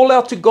you call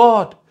out to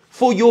God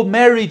for your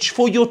marriage,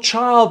 for your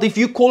child, if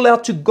you call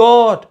out to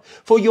God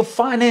for your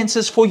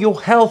finances, for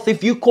your health,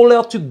 if you call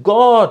out to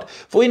God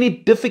for any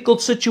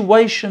difficult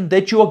situation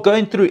that you are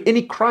going through,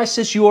 any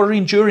crisis you are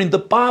enduring, the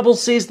Bible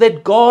says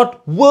that God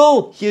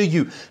will hear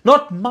you.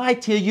 Not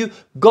might hear you,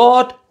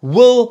 God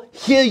will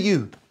hear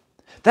you.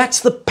 That's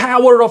the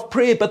power of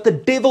prayer. But the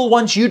devil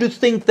wants you to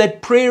think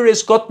that prayer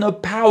has got no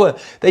power,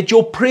 that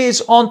your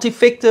prayers aren't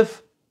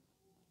effective.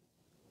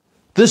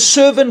 The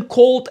servant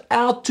called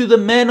out to the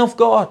man of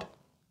God.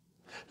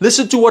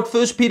 Listen to what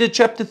 1 Peter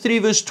chapter 3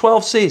 verse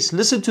 12 says.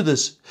 Listen to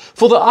this.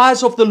 For the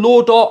eyes of the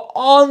Lord are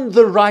on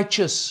the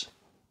righteous.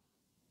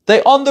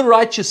 They're on the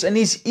righteous, and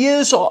His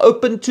ears are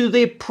open to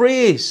their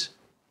prayers.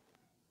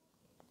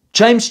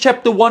 James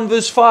chapter 1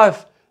 verse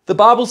 5. The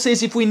Bible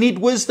says if we need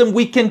wisdom,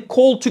 we can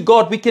call to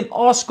God, we can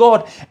ask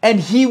God, and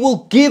He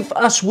will give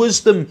us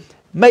wisdom.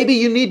 Maybe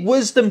you need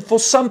wisdom for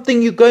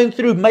something you're going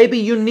through. Maybe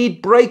you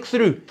need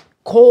breakthrough.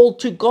 Call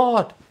to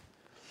God.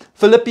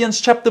 Philippians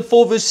chapter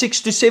 4 verse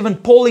 6 to 7,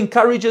 Paul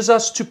encourages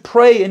us to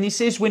pray, and he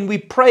says when we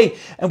pray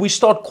and we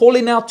start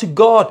calling out to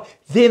God,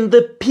 then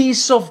the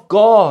peace of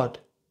God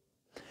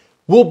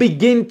will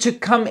begin to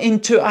come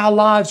into our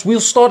lives. We'll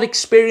start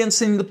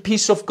experiencing the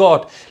peace of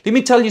God. Let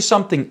me tell you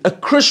something. A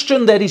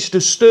Christian that is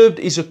disturbed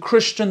is a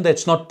Christian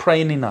that's not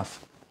praying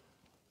enough.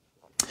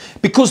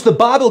 Because the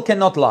Bible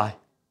cannot lie.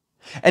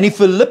 And if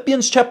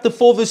Philippians chapter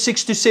 4 verse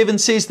 6 to 7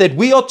 says that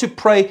we are to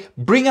pray,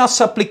 bring our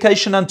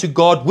supplication unto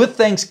God with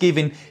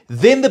thanksgiving,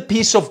 then the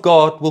peace of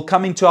God will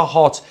come into our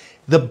hearts.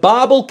 The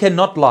Bible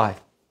cannot lie.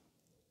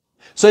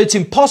 So it's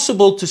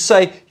impossible to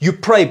say you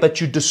pray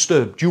but you're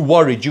disturbed, you're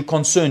worried, you're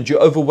concerned,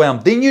 you're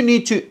overwhelmed. Then you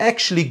need to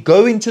actually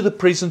go into the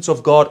presence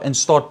of God and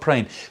start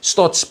praying.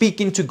 Start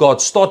speaking to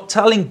God. Start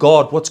telling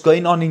God what's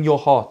going on in your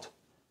heart.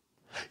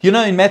 You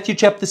know, in Matthew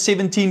chapter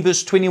 17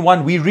 verse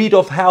 21, we read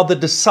of how the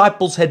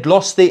disciples had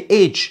lost their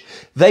edge.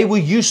 They were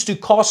used to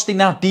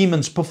casting out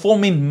demons,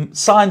 performing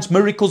signs,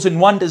 miracles and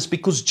wonders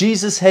because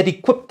Jesus had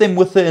equipped them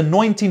with the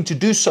anointing to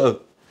do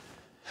so.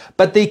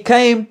 But there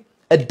came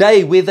a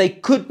day where they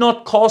could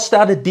not cast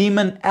out a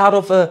demon out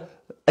of a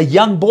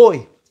young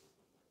boy.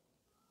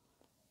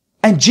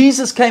 And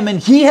Jesus came and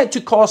He had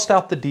to cast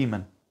out the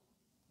demon.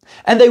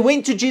 And they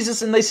went to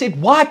Jesus and they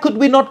said, why could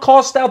we not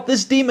cast out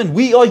this demon?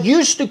 We are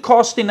used to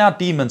casting out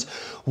demons.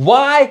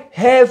 Why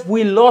have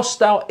we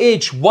lost our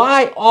edge?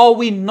 Why are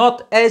we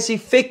not as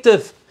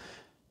effective?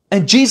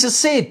 And Jesus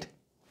said,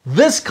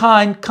 this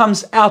kind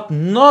comes out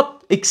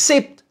not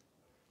except,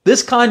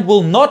 this kind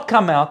will not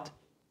come out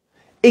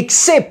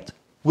except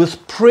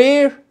with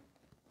prayer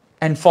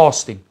and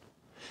fasting.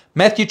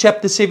 Matthew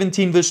chapter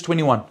 17 verse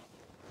 21.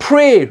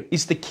 Prayer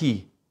is the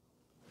key.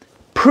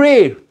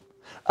 Prayer.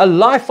 A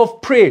life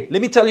of prayer.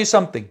 Let me tell you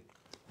something.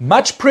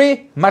 Much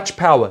prayer, much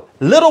power.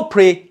 Little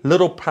prayer,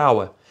 little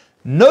power.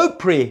 No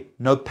prayer,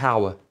 no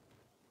power.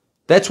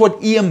 That's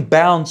what E.M.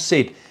 Bounds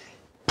said.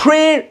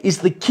 Prayer is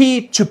the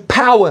key to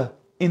power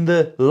in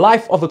the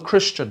life of a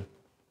Christian.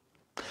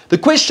 The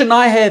question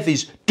I have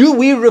is, do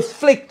we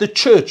reflect the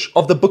church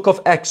of the book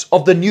of Acts,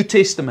 of the New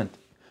Testament?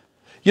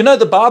 You know,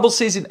 the Bible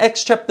says in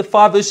Acts chapter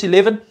 5 verse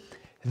 11,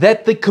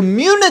 that the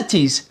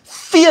communities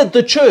feared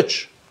the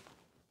church.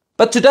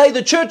 But today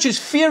the church is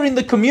fearing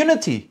the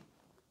community.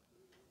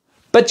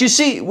 But you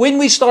see, when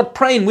we start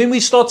praying, when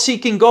we start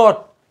seeking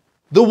God,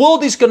 the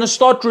world is going to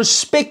start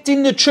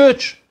respecting the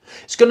church.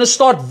 It's going to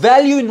start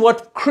valuing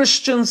what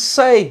Christians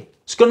say.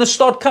 It's going to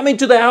start coming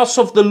to the house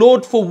of the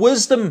Lord for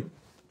wisdom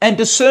and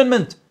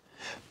discernment.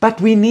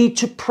 But we need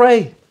to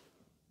pray.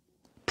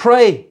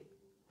 Pray.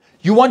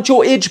 You want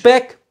your edge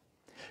back?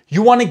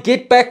 You want to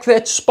get back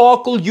that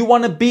sparkle? You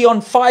want to be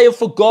on fire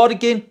for God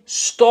again?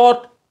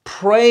 Start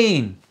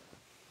praying.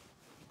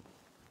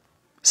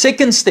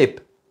 Second step.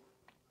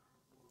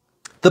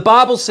 The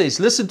Bible says,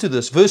 listen to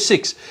this, verse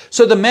 6.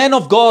 So the man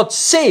of God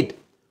said,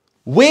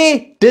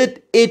 where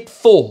did it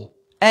fall?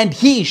 And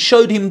He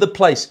showed him the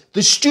place.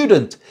 The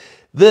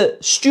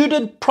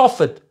student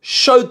prophet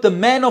showed the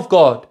man of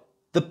God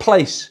the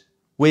place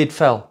where it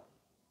fell.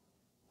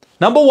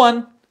 Number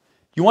one,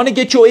 you want to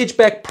get your edge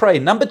back, pray.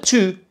 Number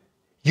two,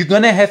 you're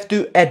going to have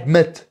to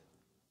admit.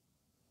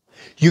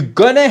 You're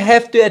going to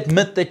have to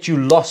admit that you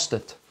lost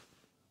it.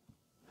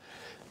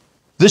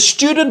 The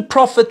student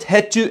prophet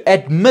had to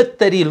admit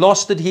that he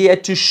lost it. He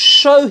had to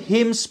show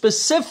him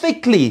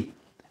specifically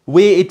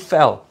where it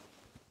fell.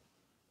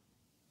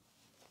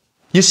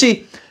 You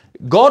see,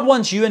 God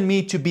wants you and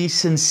me to be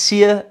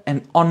sincere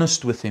and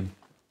honest with Him.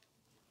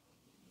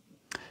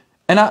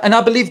 And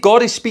I believe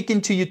God is speaking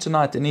to you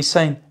tonight and He's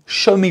saying,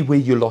 show me where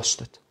you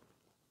lost it.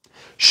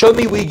 Show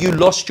me where you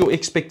lost your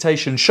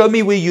expectation. Show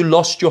me where you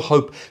lost your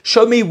hope.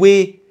 Show me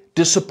where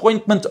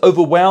disappointment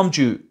overwhelmed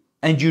you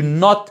and you're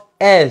not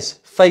as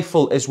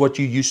faithful as what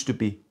you used to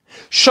be.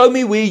 Show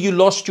me where you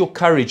lost your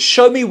courage.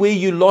 Show me where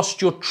you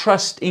lost your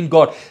trust in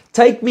God.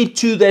 Take me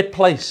to that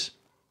place.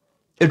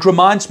 It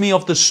reminds me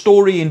of the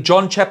story in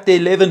John chapter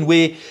 11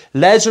 where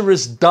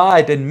Lazarus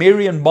died and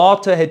Mary and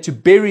Martha had to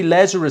bury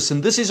Lazarus.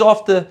 And this is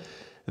after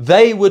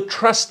they were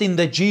trusting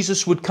that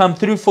Jesus would come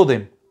through for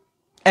them.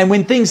 And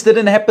when things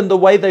didn't happen the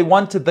way they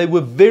wanted, they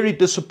were very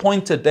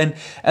disappointed.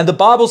 And the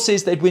Bible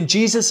says that when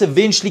Jesus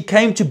eventually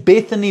came to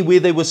Bethany where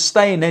they were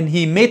staying and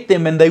He met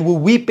them and they were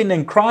weeping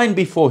and crying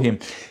before Him,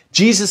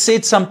 Jesus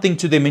said something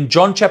to them in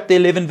John chapter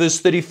 11 verse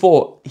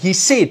 34. He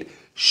said,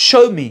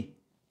 show me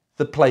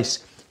the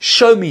place.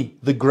 Show me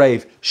the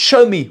grave.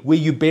 Show me where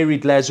you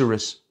buried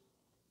Lazarus.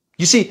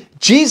 You see,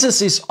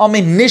 Jesus is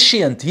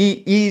omniscient.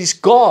 He is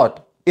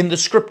God in the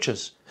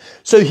scriptures.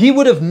 So he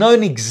would have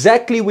known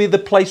exactly where the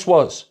place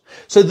was.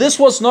 So this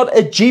was not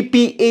a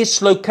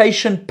GPS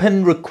location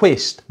pin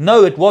request.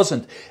 No, it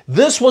wasn't.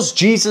 This was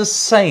Jesus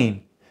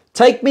saying,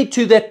 take me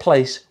to that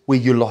place where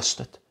you lost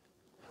it,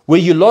 where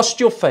you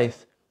lost your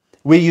faith,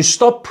 where you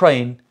stopped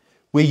praying,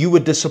 where you were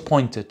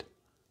disappointed.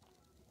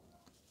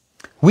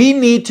 We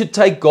need to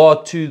take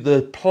God to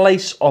the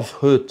place of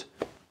hurt,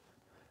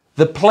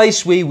 the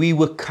place where we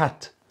were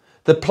cut,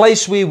 the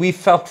place where we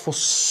felt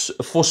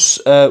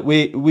where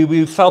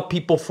we felt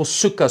people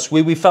forsook us,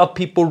 where we felt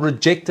people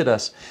rejected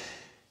us.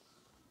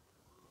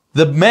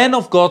 The man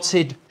of God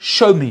said,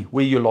 show me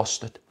where you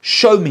lost it.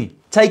 Show me.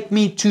 Take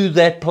me to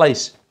that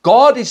place.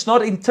 God is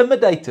not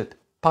intimidated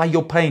by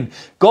your pain.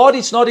 God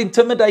is not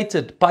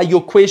intimidated by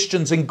your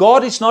questions. And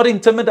God is not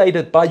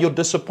intimidated by your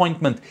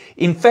disappointment.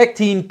 In fact,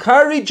 He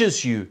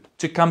encourages you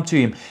to come to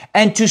Him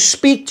and to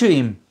speak to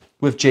Him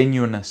with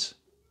genuineness.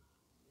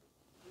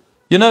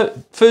 You know,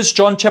 1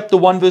 John chapter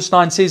 1 verse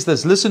 9 says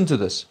this. Listen to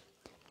this.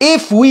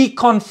 If we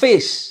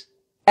confess,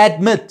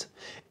 admit,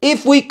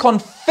 if we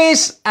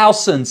confess our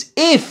sins,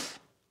 if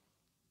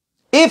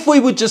we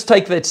would just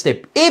take that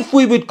step, if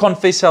we would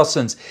confess our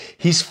sins,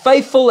 He's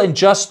faithful and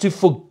just to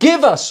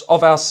forgive us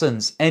of our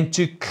sins and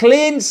to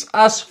cleanse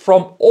us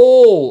from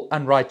all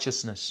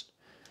unrighteousness.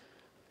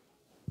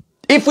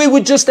 If we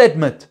would just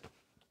admit,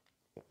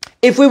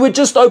 if we would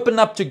just open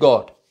up to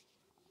God.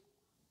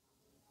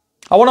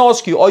 I want to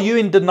ask you, are you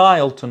in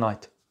denial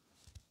tonight?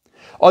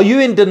 Are you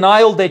in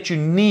denial that you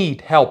need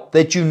help,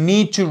 that you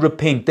need to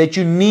repent, that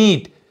you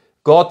need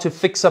God to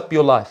fix up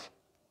your life?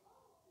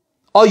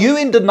 Are you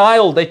in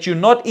denial that you're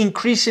not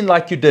increasing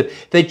like you did,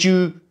 that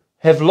you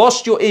have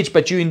lost your edge,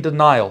 but you're in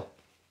denial?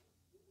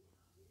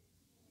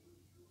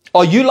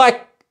 Are you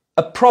like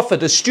a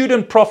prophet, a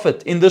student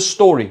prophet in this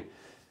story,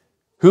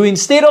 who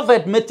instead of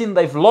admitting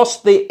they've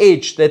lost their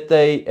edge, that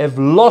they have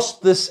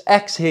lost this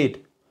axe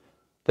head,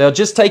 they are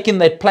just taking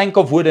that plank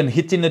of wood and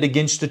hitting it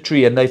against a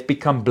tree and they've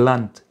become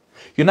blunt?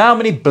 You know how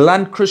many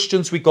blunt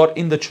Christians we got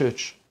in the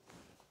church?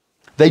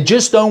 They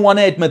just don't want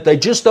to admit. They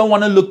just don't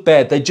want to look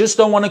bad. They just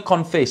don't want to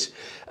confess.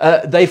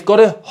 They've got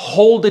to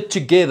hold it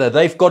together.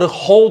 They've got to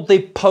hold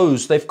their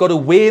pose. They've got to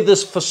wear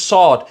this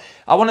facade.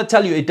 I want to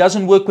tell you, it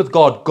doesn't work with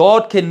God.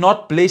 God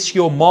cannot bless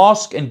your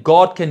mask and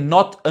God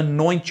cannot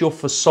anoint your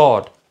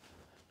facade.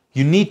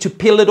 You need to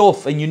peel it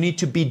off and you need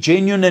to be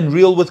genuine and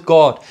real with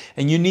God.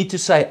 And you need to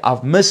say,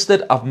 I've missed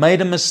it. I've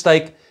made a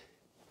mistake.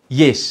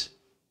 Yes,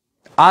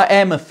 I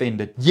am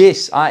offended.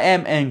 Yes, I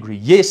am angry.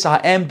 Yes, I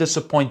am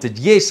disappointed.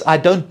 Yes, I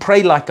don't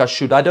pray like I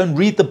should. I don't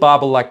read the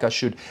Bible like I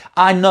should.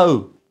 I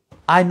know.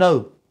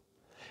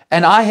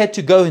 And I had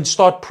to go and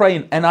start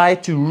praying, and I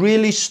had to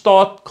really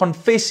start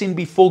confessing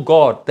before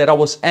God that I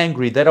was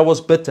angry, that I was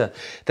bitter,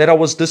 that I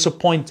was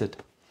disappointed.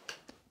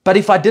 But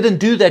if I didn't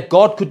do that,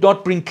 God could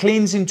not bring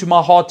cleansing to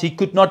my heart. He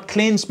could not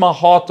cleanse my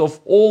heart of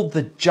all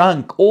the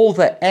junk, all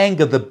the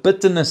anger, the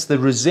bitterness, the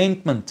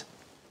resentment.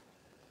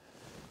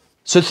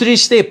 So 3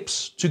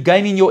 steps to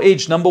gaining your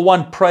edge. Number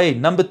 1, pray.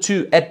 Number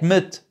 2,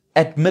 admit.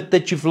 Admit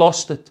that you've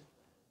lost it.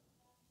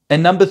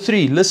 And number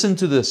 3, listen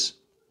to this.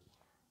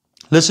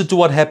 Listen to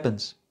what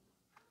happens.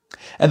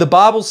 And the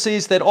Bible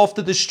says that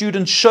after the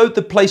students showed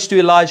the place to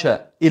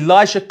Elijah,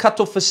 Elijah cut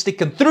off a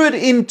stick and threw it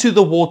into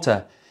the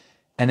water,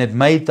 and it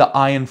made the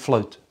iron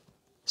float.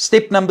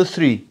 Step number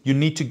 3, you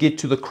need to get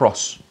to the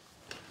cross.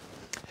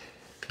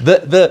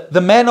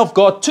 The man of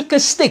God took a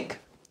stick,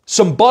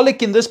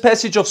 symbolic in this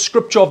passage of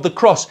scripture of the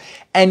cross,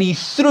 and he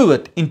threw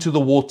it into the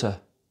water.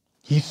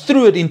 He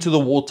threw it into the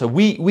water.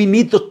 We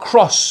need the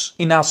cross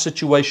in our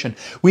situation.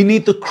 We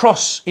need the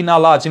cross in our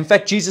lives. In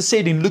fact, Jesus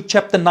said in Luke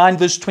chapter 9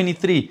 verse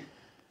 23,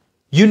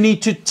 you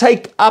need to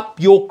take up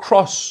your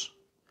cross.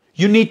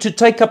 You need to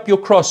take up your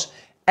cross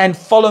and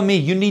follow me.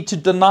 You need to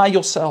deny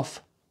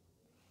yourself.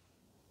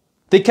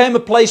 There came a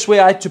place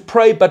where I had to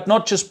pray, but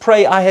not just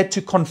pray. I had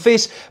to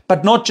confess,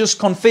 but not just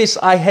confess.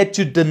 I had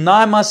to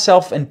deny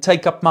myself and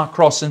take up my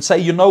cross and say,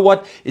 you know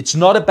what? It's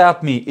not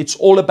about me. It's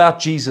all about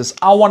Jesus.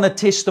 I want a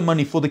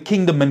testimony for the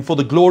kingdom and for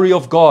the glory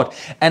of God.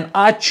 And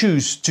I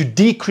choose to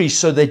decrease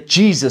so that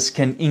Jesus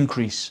can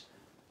increase.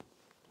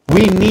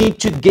 We need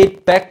to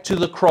get back to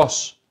the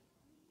cross.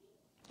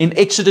 In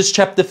Exodus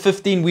chapter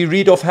 15, we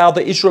read of how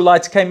the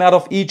Israelites came out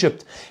of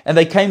Egypt and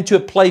they came to a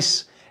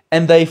place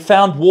and they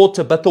found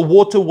water, but the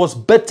water was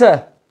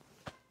bitter.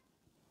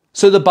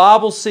 So the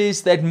Bible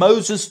says that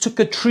Moses took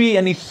a tree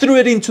and he threw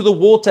it into the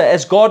water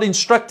as God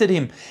instructed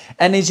him.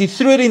 And as he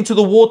threw it into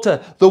the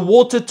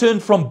water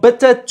turned from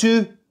bitter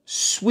to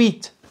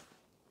sweet.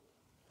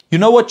 You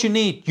know what you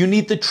need? You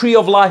need the tree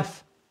of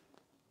life.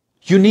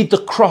 You need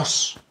the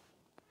cross.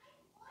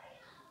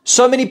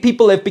 So many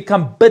people have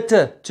become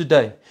bitter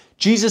today.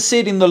 Jesus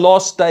said in the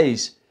last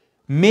days,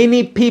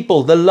 many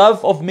people, the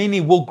love of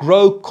many will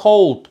grow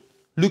cold.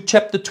 Luke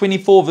chapter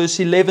 24 verse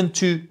 11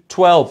 to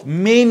 12.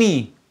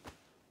 Many,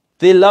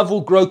 their love will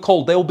grow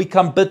cold. They will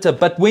become bitter.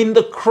 But when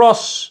the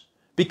cross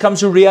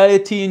becomes a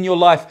reality in your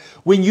life,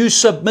 when you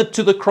submit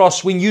to the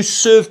cross, when you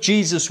serve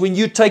Jesus, when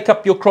you take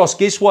up your cross,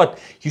 guess what?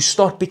 You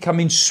start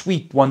becoming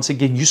sweet once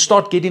again. You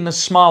start getting a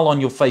smile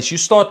on your face. You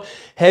start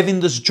having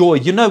this joy.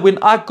 You know, when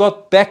I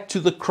got back to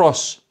the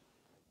cross,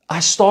 I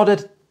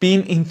started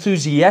being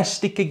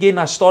enthusiastic again.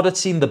 I started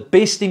seeing the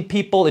best in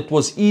people. It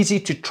was easy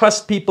to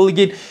trust people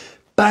again.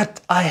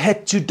 But I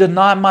had to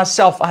deny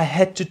myself. I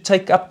had to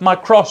take up my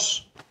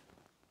cross.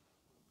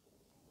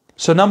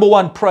 So number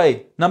 1,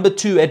 pray. Number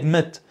 2,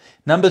 admit.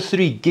 Number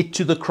 3, get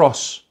to the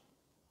cross.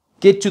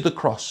 Get to the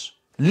cross.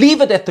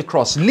 Leave it at the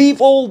cross. Leave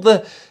all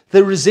the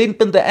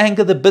resentment, the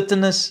anger, the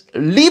bitterness.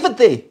 Leave it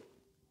there.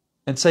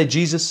 And say,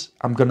 Jesus,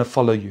 I'm going to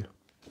follow you.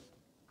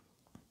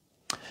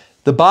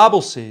 The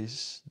Bible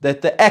says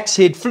that the axe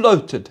head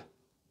floated.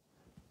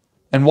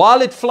 And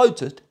while it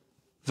floated,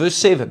 verse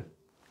 7,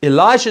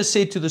 Elijah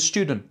said to the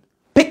student,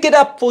 pick it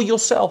up for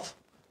yourself.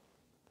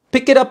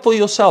 Pick it up for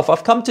yourself.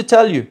 I've come to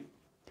tell you,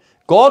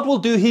 God will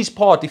do His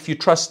part if you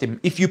trust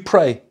Him, if you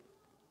pray.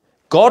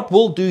 God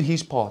will do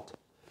His part.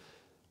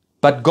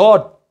 But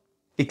God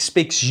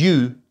expects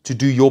you to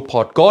do your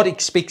part. God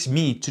expects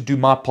me to do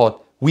my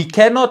part. We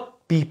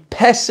cannot be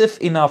passive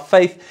in our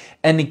faith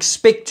and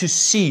expect to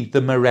see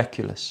the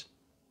miraculous.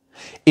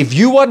 If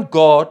you want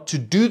God to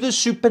do the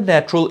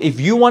supernatural, if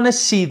you want to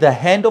see the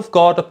hand of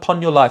God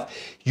upon your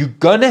life, you're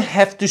going to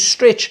have to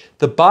stretch.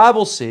 The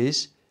Bible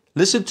says,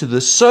 listen to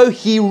this, so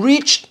He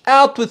reached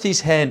out with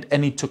His hand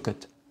and He took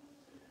it.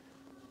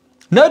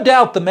 No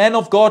doubt the man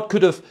of God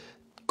could have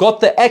got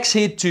the axe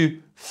head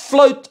to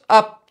float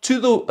up to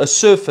the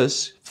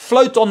surface,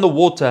 float on the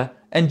water,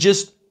 and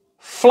just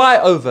fly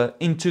over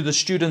into the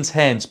student's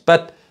hands.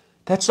 But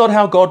that's not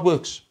how God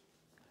works.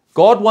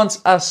 God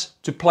wants us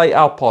to play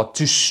our part,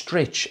 to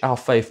stretch our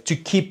faith, to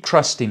keep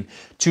trusting,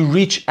 to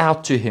reach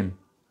out to Him.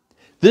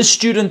 This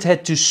student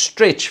had to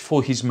stretch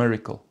for his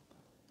miracle.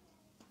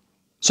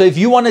 So if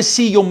you want to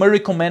see your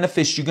miracle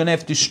manifest, you're going to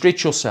have to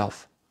stretch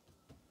yourself.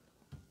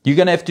 You're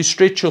going to have to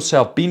stretch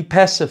yourself. Being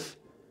passive,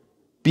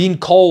 being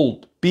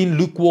cold, being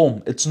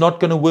lukewarm, it's not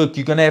going to work.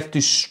 You're going to have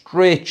to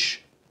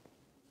stretch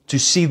to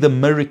see the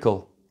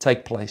miracle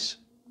take place.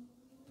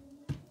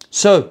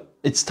 So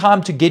it's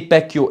time to get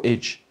back your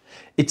edge.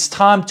 It's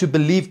time to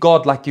believe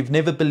God like you've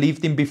never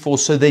believed Him before,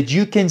 so that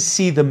you can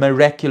see the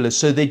miraculous,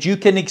 so that you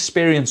can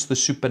experience the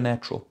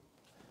supernatural.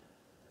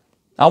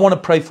 I want to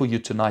pray for you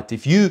tonight.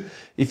 If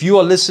you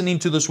are listening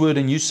to this word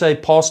and you say,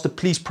 Pastor,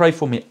 please pray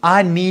for me.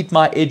 I need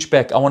my edge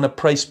back. I want to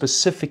pray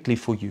specifically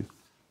for you.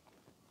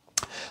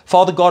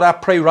 Father God, I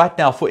pray right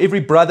now for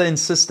every brother and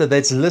sister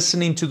that's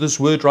listening to this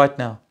word right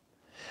now.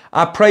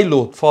 I pray,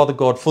 Lord, Father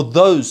God, for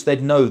those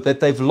that know that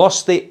they've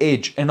lost their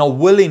edge and are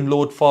willing,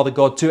 Lord, Father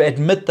God, to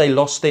admit they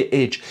lost their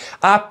edge.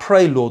 I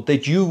pray, Lord,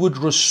 that you would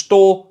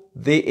restore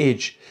their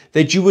edge,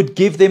 that you would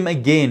give them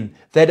again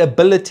that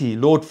ability,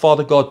 Lord,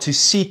 Father God, to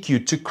seek you,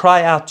 to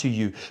cry out to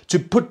you, to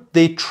put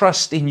their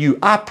trust in you.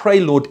 I pray,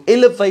 Lord,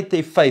 elevate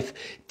their faith.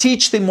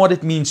 Teach them what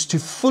it means to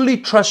fully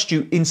trust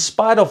you in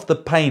spite of the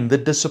pain, the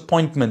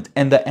disappointment,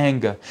 and the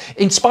anger,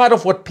 in spite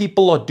of what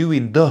people are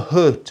doing, the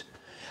hurt.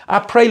 I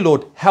pray,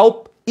 Lord,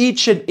 help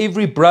each and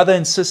every brother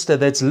and sister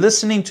that's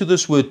listening to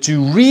this word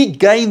to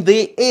regain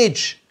their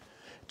edge,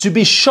 to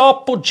be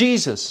sharp for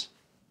Jesus.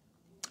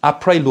 I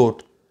pray,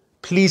 Lord,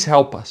 please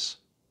help us.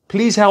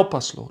 Please help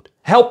us, Lord.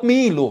 Help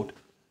me, Lord,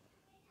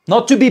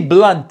 not to be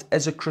blunt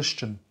as a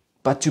Christian,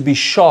 but to be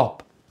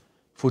sharp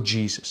for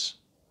Jesus.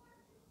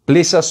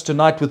 Bless us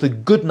tonight with a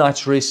good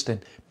night's rest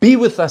and be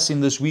with us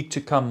in this week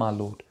to come, my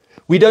Lord.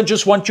 We don't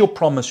just want your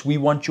promise, we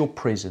want your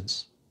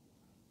presence.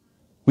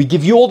 We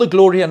give you all the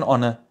glory and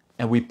honor.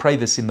 And we pray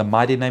this in the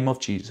mighty name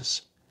of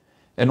Jesus.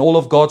 And all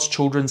of God's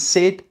children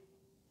said,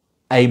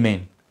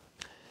 Amen.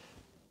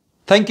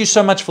 Thank you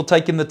so much for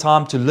taking the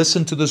time to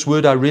listen to this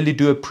word. I really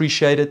do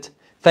appreciate it.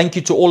 Thank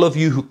you to all of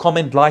you who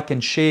comment, like,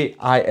 and share.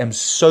 I am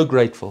so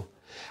grateful.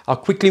 I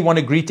quickly want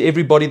to greet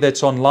everybody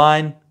that's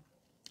online.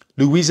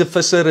 Louisa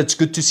Visser, it's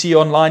good to see you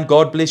online.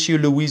 God bless you,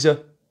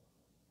 Louisa.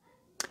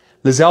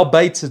 Lizelle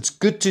Bates, it's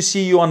good to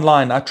see you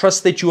online. I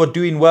trust that you are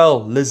doing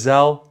well,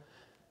 Lizelle.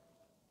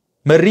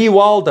 Marie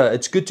Wilder,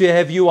 it's good to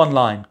have you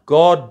online.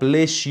 God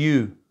bless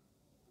you.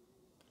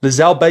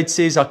 Lizelle Bates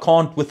says, I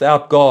can't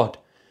without God.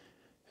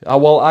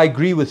 Well, I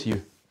agree with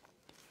you.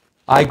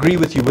 I agree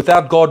with you.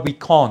 Without God, we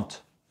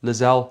can't,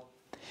 Lizelle.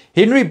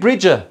 Henry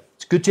Bridger,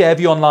 it's good to have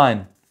you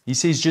online. He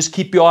says, just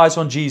keep your eyes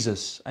on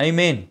Jesus.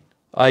 Amen.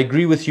 I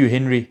agree with you,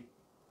 Henry.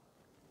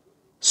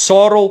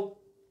 Sorrel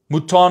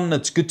Mouton,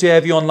 it's good to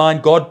have you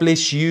online. God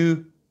bless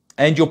you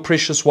and your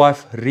precious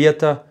wife,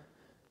 Rieta.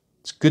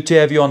 It's good to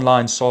have you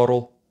online,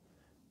 Sorrel.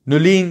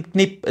 Nolene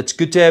Knip, it's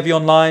good to have you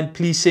online.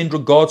 Please send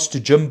regards to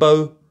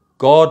Jimbo.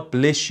 God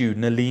bless you,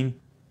 Nolene.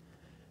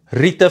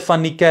 Rita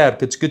van die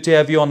Kerk, it's good to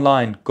have you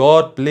online.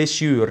 God bless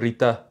you,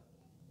 Rita.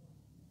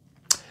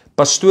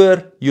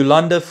 Pastor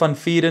Yolanda van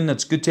Vieren,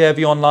 it's good to have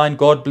you online.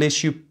 God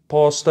bless you,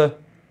 Pastor.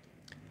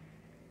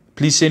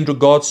 Please send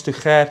regards to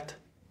Gert.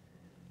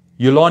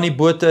 Yolani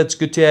Botha, it's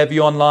good to have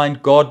you online.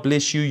 God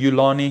bless you,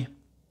 Yolani.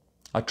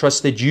 I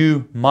trust that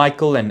you,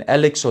 Michael and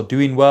Alex, are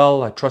doing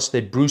well. I trust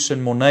that Bruce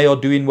and Monet are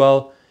doing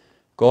well.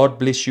 God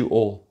bless you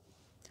all.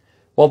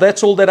 Well,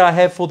 that's all that I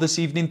have for this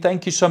evening.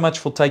 Thank you so much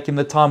for taking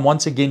the time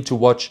once again to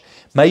watch.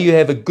 May you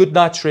have a good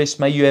night's rest.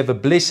 May you have a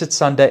blessed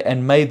Sunday,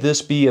 and may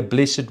this be a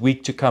blessed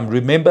week to come.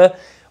 Remember,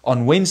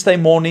 on Wednesday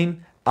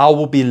morning, I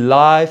will be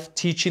live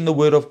teaching the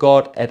Word of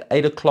God at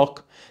 8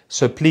 o'clock.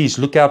 So please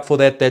look out for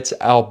that. That's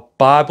our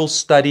Bible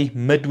study,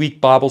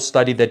 midweek Bible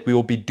study that we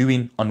will be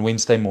doing on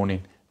Wednesday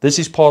morning. This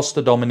is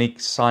Pastor Dominic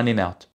signing out.